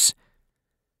failures.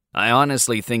 I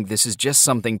honestly think this is just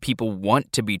something people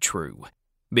want to be true,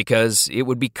 because it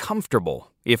would be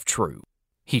comfortable if true,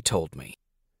 he told me.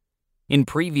 In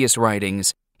previous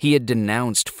writings, he had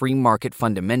denounced free market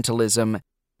fundamentalism,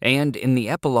 and in the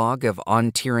epilogue of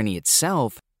On Tyranny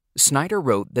itself, Snyder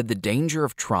wrote that the danger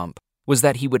of Trump was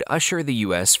that he would usher the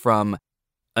U.S. from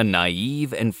a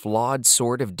naive and flawed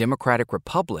sort of democratic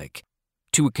republic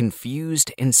to a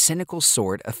confused and cynical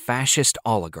sort of fascist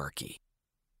oligarchy.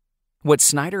 What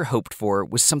Snyder hoped for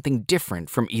was something different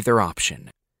from either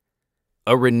option.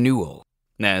 A renewal,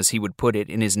 as he would put it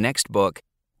in his next book,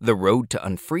 The Road to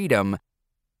Unfreedom,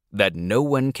 that no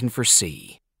one can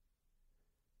foresee.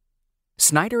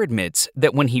 Snyder admits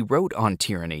that when he wrote On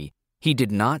Tyranny, he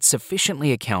did not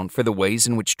sufficiently account for the ways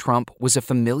in which Trump was a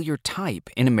familiar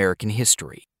type in American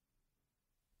history.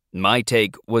 My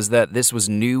take was that this was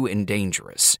new and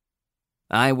dangerous.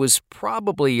 I was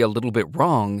probably a little bit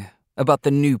wrong about the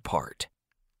new part.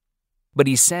 But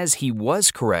he says he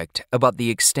was correct about the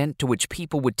extent to which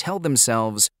people would tell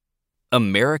themselves,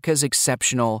 America's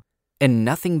exceptional and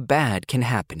nothing bad can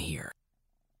happen here.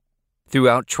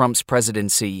 Throughout Trump's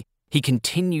presidency, he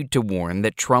continued to warn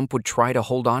that Trump would try to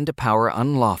hold on to power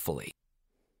unlawfully.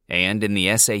 And in the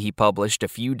essay he published a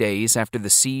few days after the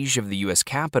siege of the U.S.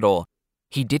 Capitol,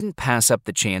 he didn't pass up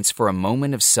the chance for a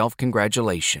moment of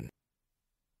self-congratulation.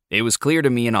 It was clear to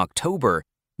me in October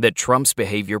that Trump's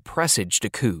behavior presaged a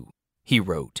coup, he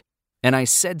wrote, and I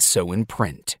said so in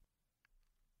print.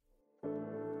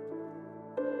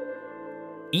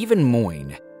 Even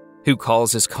Moyn, who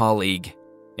calls his colleague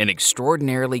an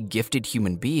extraordinarily gifted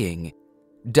human being,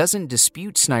 doesn't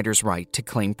dispute Snyder's right to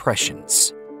claim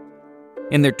prescience.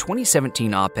 In their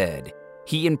 2017 op-ed,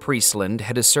 he and Priestland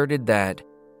had asserted that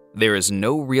There is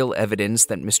no real evidence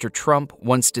that Mr. Trump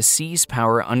wants to seize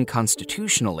power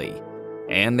unconstitutionally,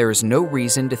 and there is no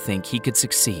reason to think he could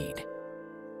succeed.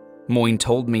 Moyne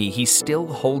told me he still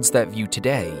holds that view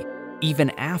today,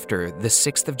 even after the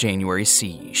 6th of January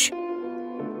siege.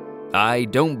 I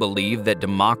don't believe that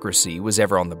democracy was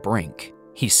ever on the brink,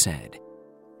 he said.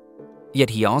 Yet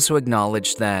he also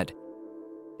acknowledged that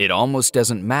it almost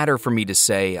doesn't matter for me to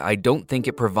say I don't think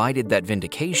it provided that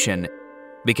vindication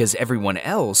because everyone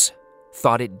else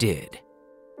thought it did.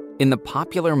 In the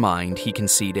popular mind, he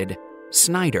conceded,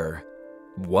 Snyder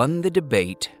won the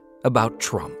debate about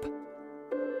Trump.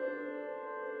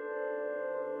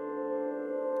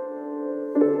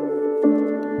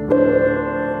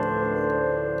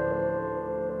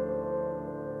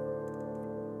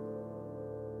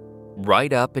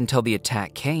 Right up until the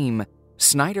attack came,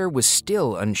 Snyder was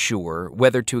still unsure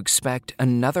whether to expect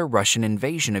another Russian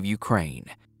invasion of Ukraine.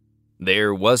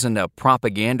 There wasn't a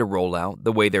propaganda rollout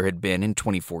the way there had been in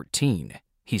 2014,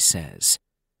 he says.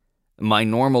 My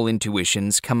normal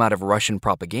intuitions come out of Russian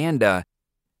propaganda,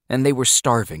 and they were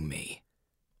starving me.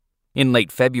 In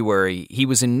late February, he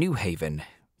was in New Haven,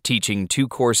 teaching 2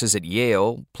 courses at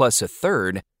Yale, plus a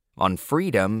third on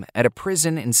freedom at a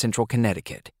prison in central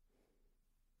Connecticut.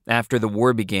 After the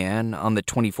war began on the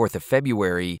 24th of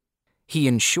February, he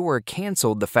and Shore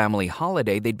canceled the family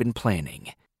holiday they'd been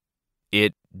planning.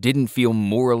 It didn't feel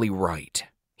morally right,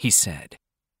 he said.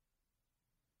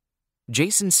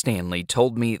 Jason Stanley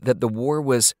told me that the war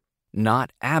was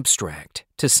not abstract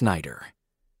to Snyder.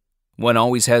 One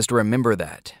always has to remember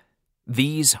that.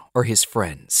 These are his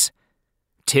friends.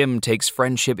 Tim takes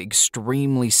friendship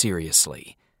extremely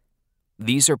seriously.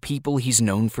 These are people he's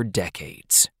known for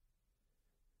decades.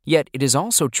 Yet it is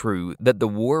also true that the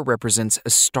war represents a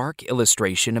stark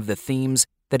illustration of the themes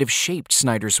that have shaped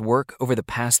Snyder's work over the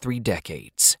past 3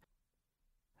 decades.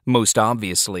 Most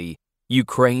obviously,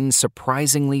 Ukraine's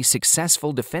surprisingly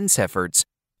successful defense efforts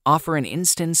offer an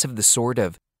instance of the sort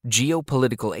of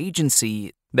geopolitical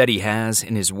agency that he has,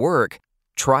 in his work,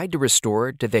 tried to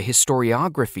restore to the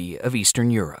historiography of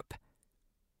Eastern Europe.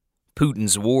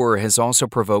 Putin's war has also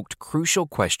provoked crucial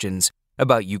questions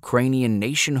about Ukrainian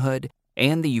nationhood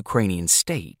and the Ukrainian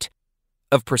state,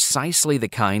 of precisely the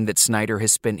kind that Snyder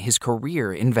has spent his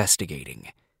career investigating.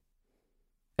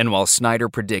 And while Snyder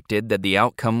predicted that the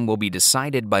outcome will be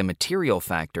decided by material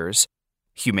factors,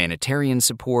 humanitarian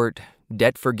support,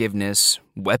 debt forgiveness,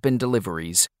 weapon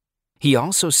deliveries, he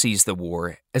also sees the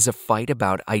war as a fight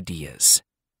about ideas.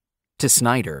 To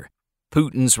Snyder,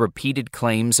 Putin's repeated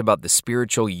claims about the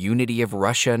spiritual unity of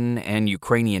Russian and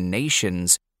Ukrainian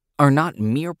nations are not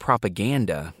mere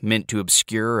propaganda meant to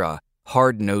obscure a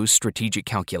hard-nosed strategic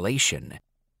calculation.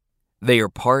 They are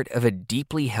part of a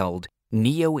deeply held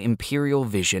neo-imperial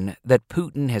vision that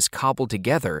Putin has cobbled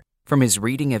together from his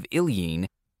reading of Ilyin,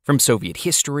 from Soviet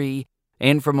history,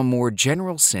 and from a more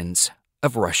general sense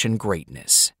of Russian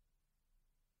greatness.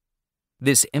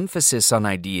 This emphasis on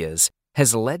ideas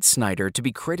has led Snyder to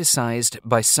be criticized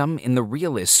by some in the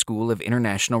realist school of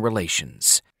international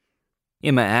relations.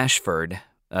 Emma Ashford,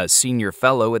 a senior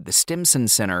fellow at the Stimson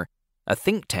Center, a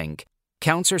think tank,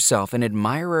 counts herself an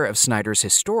admirer of Snyder's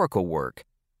historical work,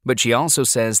 but she also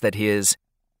says that his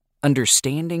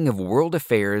understanding of world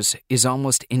affairs is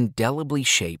almost indelibly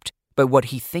shaped by what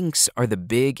he thinks are the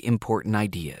big, important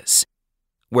ideas.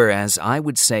 Whereas I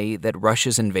would say that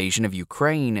Russia's invasion of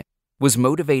Ukraine was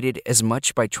motivated as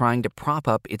much by trying to prop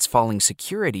up its falling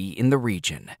security in the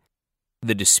region.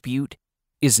 The dispute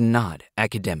is not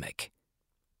academic.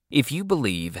 If you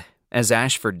believe, as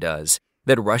Ashford does,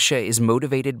 that Russia is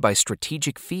motivated by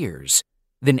strategic fears,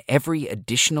 then every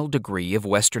additional degree of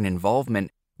Western involvement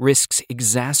risks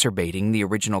exacerbating the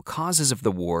original causes of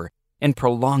the war and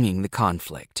prolonging the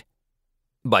conflict.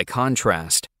 By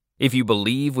contrast, if you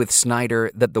believe with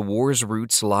Snyder that the war's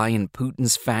roots lie in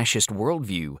Putin's fascist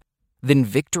worldview, then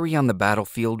victory on the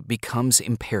battlefield becomes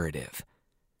imperative.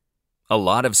 A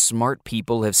lot of smart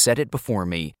people have said it before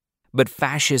me, but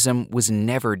fascism was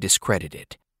never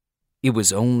discredited. It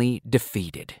was only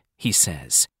defeated, he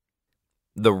says.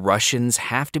 The Russians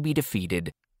have to be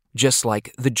defeated just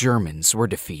like the Germans were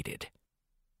defeated.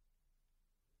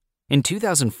 In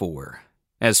 2004,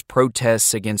 as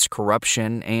protests against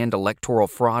corruption and electoral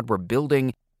fraud were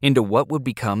building into what would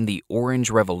become the Orange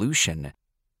Revolution,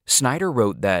 Snyder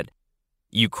wrote that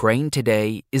Ukraine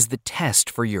today is the test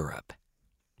for Europe.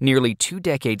 Nearly 2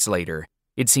 decades later,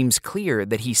 it seems clear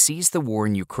that he sees the war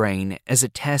in Ukraine as a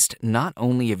test not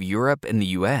only of Europe and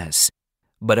the U.S.,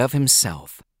 but of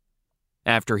himself.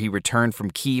 After he returned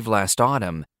from Kyiv last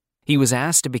autumn, he was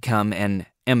asked to become an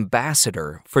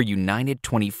ambassador for United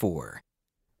 24.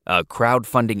 a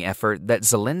crowdfunding effort that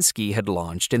Zelensky had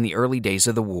launched in the early days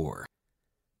of the war.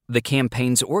 The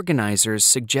campaign's organizers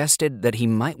suggested that he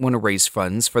might want to raise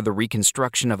funds for the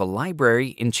reconstruction of a library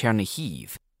in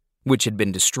Chernihiv, which had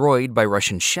been destroyed by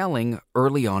Russian shelling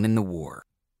early on in the war.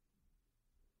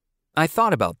 I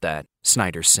thought about that,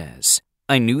 Snyder says.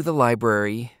 I knew the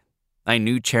library. I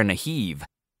knew Chernihiv.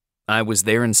 I was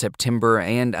there in September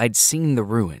and I'd seen the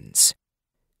ruins.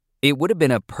 It would have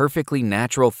been a perfectly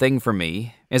natural thing for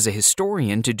me, as a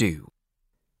historian, to do.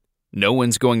 No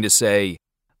one's going to say,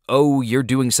 "Oh, you're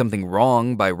doing something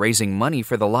wrong by raising money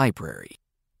for the library."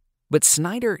 But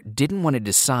Snyder didn't want to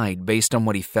decide based on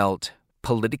what he felt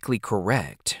politically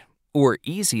correct or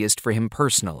easiest for him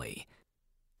personally.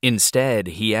 Instead,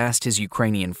 he asked his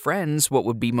Ukrainian friends what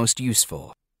would be most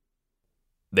useful.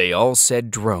 They all said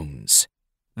drones.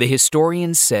 The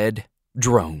historians said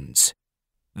drones.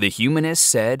 The humanists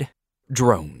said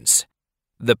drones.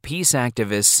 The peace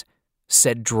activists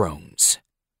said drones.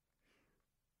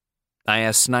 I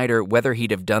asked Snyder whether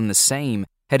he'd have done the same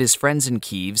had his friends in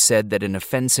Kyiv said that an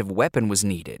offensive weapon was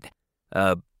needed,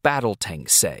 a battle tank,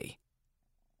 say.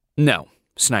 "No,"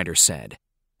 Snyder said.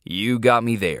 "You got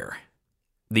me there.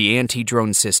 The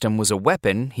anti-drone system was a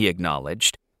weapon," he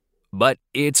acknowledged, "but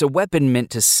it's a weapon meant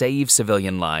to save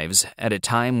civilian lives at a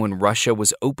time when Russia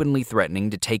was openly threatening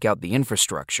to take out the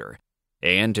infrastructure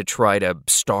and to try to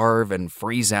starve and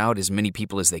freeze out as many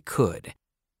people as they could.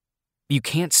 You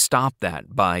can't stop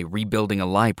that by rebuilding a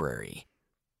library.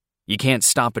 You can't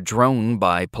stop a drone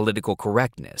by political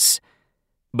correctness.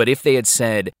 But if they had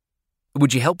said,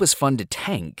 'Would you help us fund a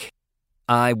tank?'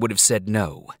 I would have said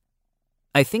no.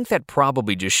 I think that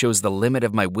probably just shows the limit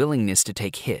of my willingness to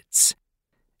take hits.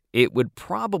 It would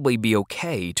probably be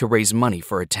okay to raise money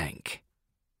for a tank."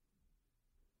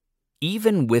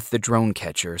 Even with the drone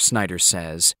catcher, Snyder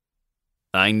says,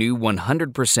 "I knew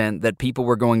 100% that people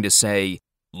were going to say,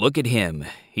 'Look at him,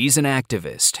 he's an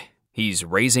activist. He's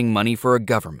raising money for a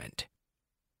government.'"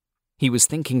 He was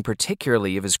thinking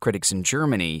particularly of his critics in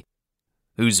Germany,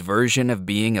 whose version of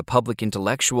being a public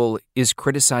intellectual is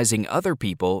criticizing other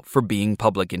people for being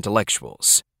public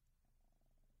intellectuals.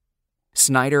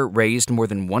 Snyder raised more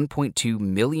than $1.2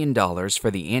 million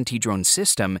for the anti-drone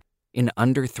system in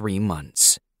under 3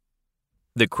 months.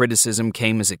 The criticism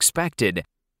came as expected,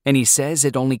 and he says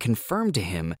it only confirmed to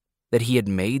him that he had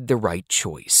made the right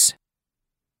choice.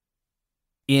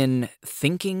 In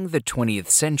Thinking the 20th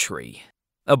Century,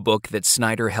 a book that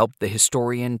Snyder helped the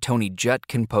historian Tony Judt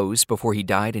compose before he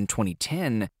died in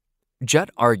 2010, Judt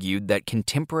argued that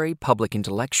contemporary public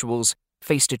intellectuals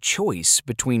faced a choice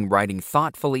between writing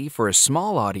thoughtfully for a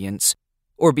small audience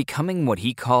or becoming what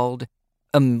he called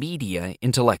a media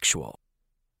intellectual.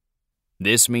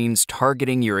 This means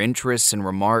targeting your interests and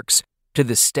remarks to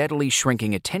the steadily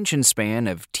shrinking attention span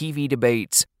of TV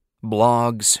debates,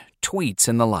 blogs, tweets,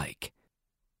 and the like.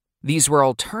 These were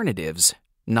alternatives,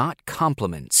 not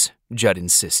complements, Judd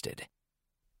insisted.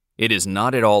 "It is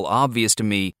not at all obvious to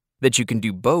me that you can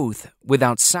do both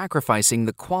without sacrificing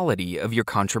the quality of your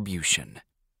contribution."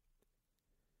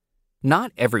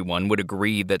 Not everyone would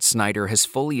agree that Snyder has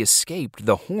fully escaped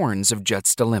the horns of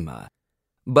Judd's dilemma,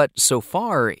 but so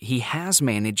far he has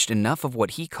managed enough of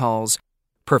what he calls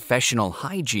professional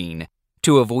hygiene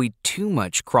to avoid too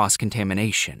much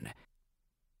cross-contamination.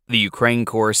 The Ukraine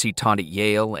course he taught at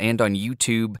Yale and on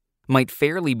YouTube might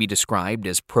fairly be described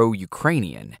as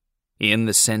pro-Ukrainian, in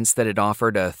the sense that it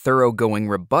offered a thoroughgoing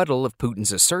rebuttal of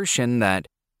Putin's assertion that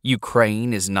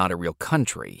Ukraine is not a real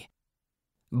country.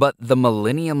 But the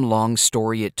millennium-long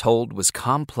story it told was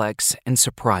complex and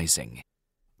surprising.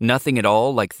 Nothing at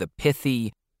all like the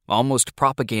pithy, almost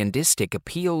propagandistic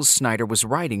appeals Snyder was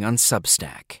writing on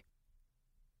Substack.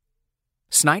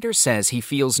 Snyder says he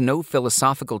feels no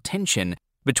philosophical tension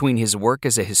between his work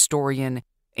as a historian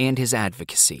and his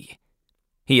advocacy.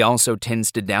 He also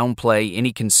tends to downplay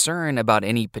any concern about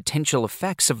any potential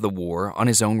effects of the war on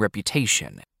his own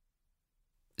reputation.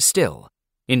 Still,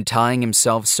 in tying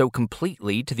himself so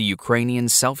completely to the Ukrainian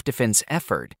self-defense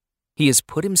effort, he has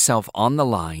put himself on the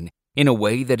line in a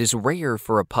way that is rare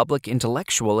for a public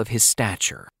intellectual of his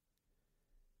stature.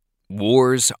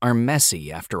 Wars are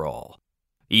messy, after all,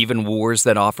 even wars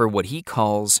that offer what he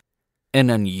calls an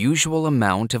unusual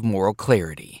amount of moral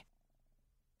clarity.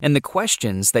 And the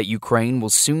questions that Ukraine will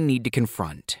soon need to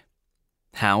confront: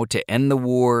 how to end the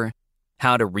war,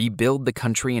 how to rebuild the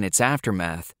country in its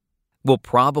aftermath, will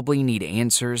probably need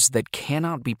answers that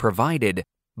cannot be provided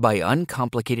by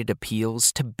uncomplicated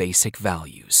appeals to basic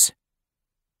values.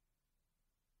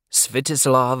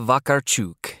 Sviatoslav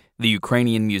Vakarchuk, the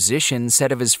Ukrainian musician,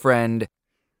 said of his friend,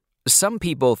 "Some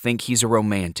people think he's a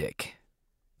romantic.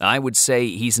 I would say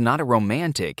he's not a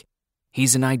romantic,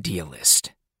 he's an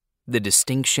idealist. The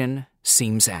distinction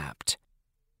seems apt.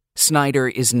 Snyder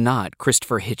is not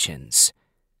Christopher Hitchens.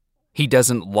 He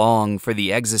doesn't long for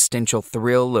the existential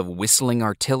thrill of whistling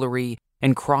artillery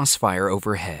and crossfire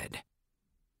overhead.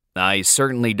 I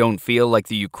certainly don't feel like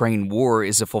the Ukraine war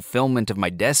is a fulfillment of my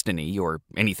destiny or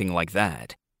anything like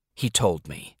that, he told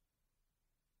me.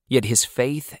 Yet his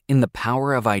faith in the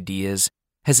power of ideas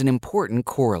has an important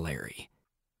corollary.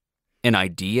 An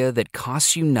idea that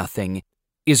costs you nothing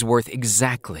is worth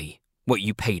exactly what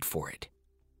you paid for it.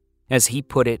 As he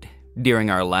put it during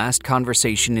our last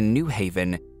conversation in New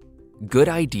Haven, good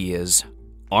ideas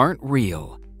aren't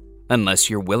real unless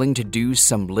you're willing to do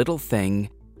some little thing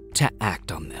to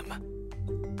act on them.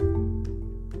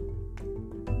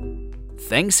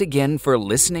 Thanks again for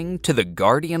listening to The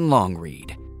Guardian Long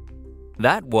Read.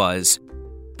 That was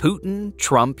Putin,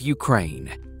 Trump,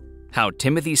 Ukraine: How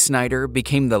Timothy Snyder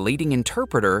Became the Leading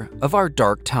Interpreter of Our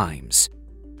Dark Times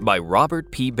by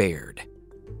Robert P. Baird.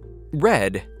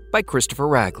 Read by Christopher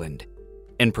Ragland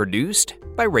and produced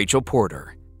by Rachel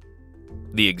Porter.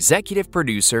 The executive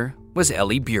producer was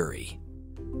Ellie Bury.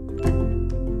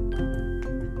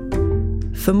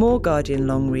 For more Guardian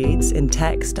long reads in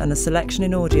text and a selection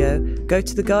in audio, go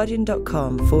to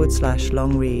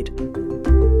theguardian.com/long read.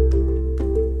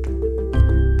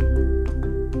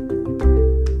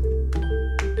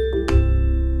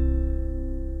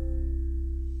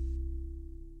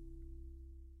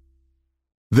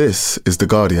 This is The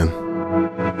Guardian.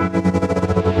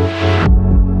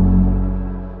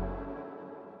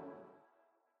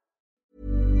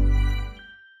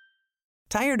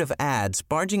 Tired of ads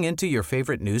barging into your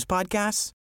favorite news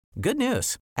podcasts? Good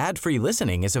news. Ad-free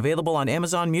listening is available on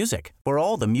Amazon Music for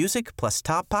all the music plus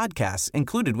top podcasts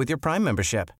included with your Prime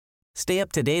membership. Stay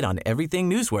up to date on everything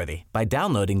newsworthy by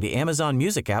downloading the Amazon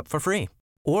Music app for free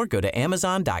or go to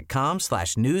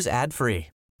amazon.com/news ad free.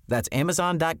 That's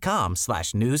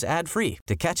amazon.com/news ad free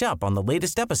to catch up on the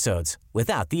latest episodes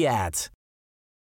without the ads.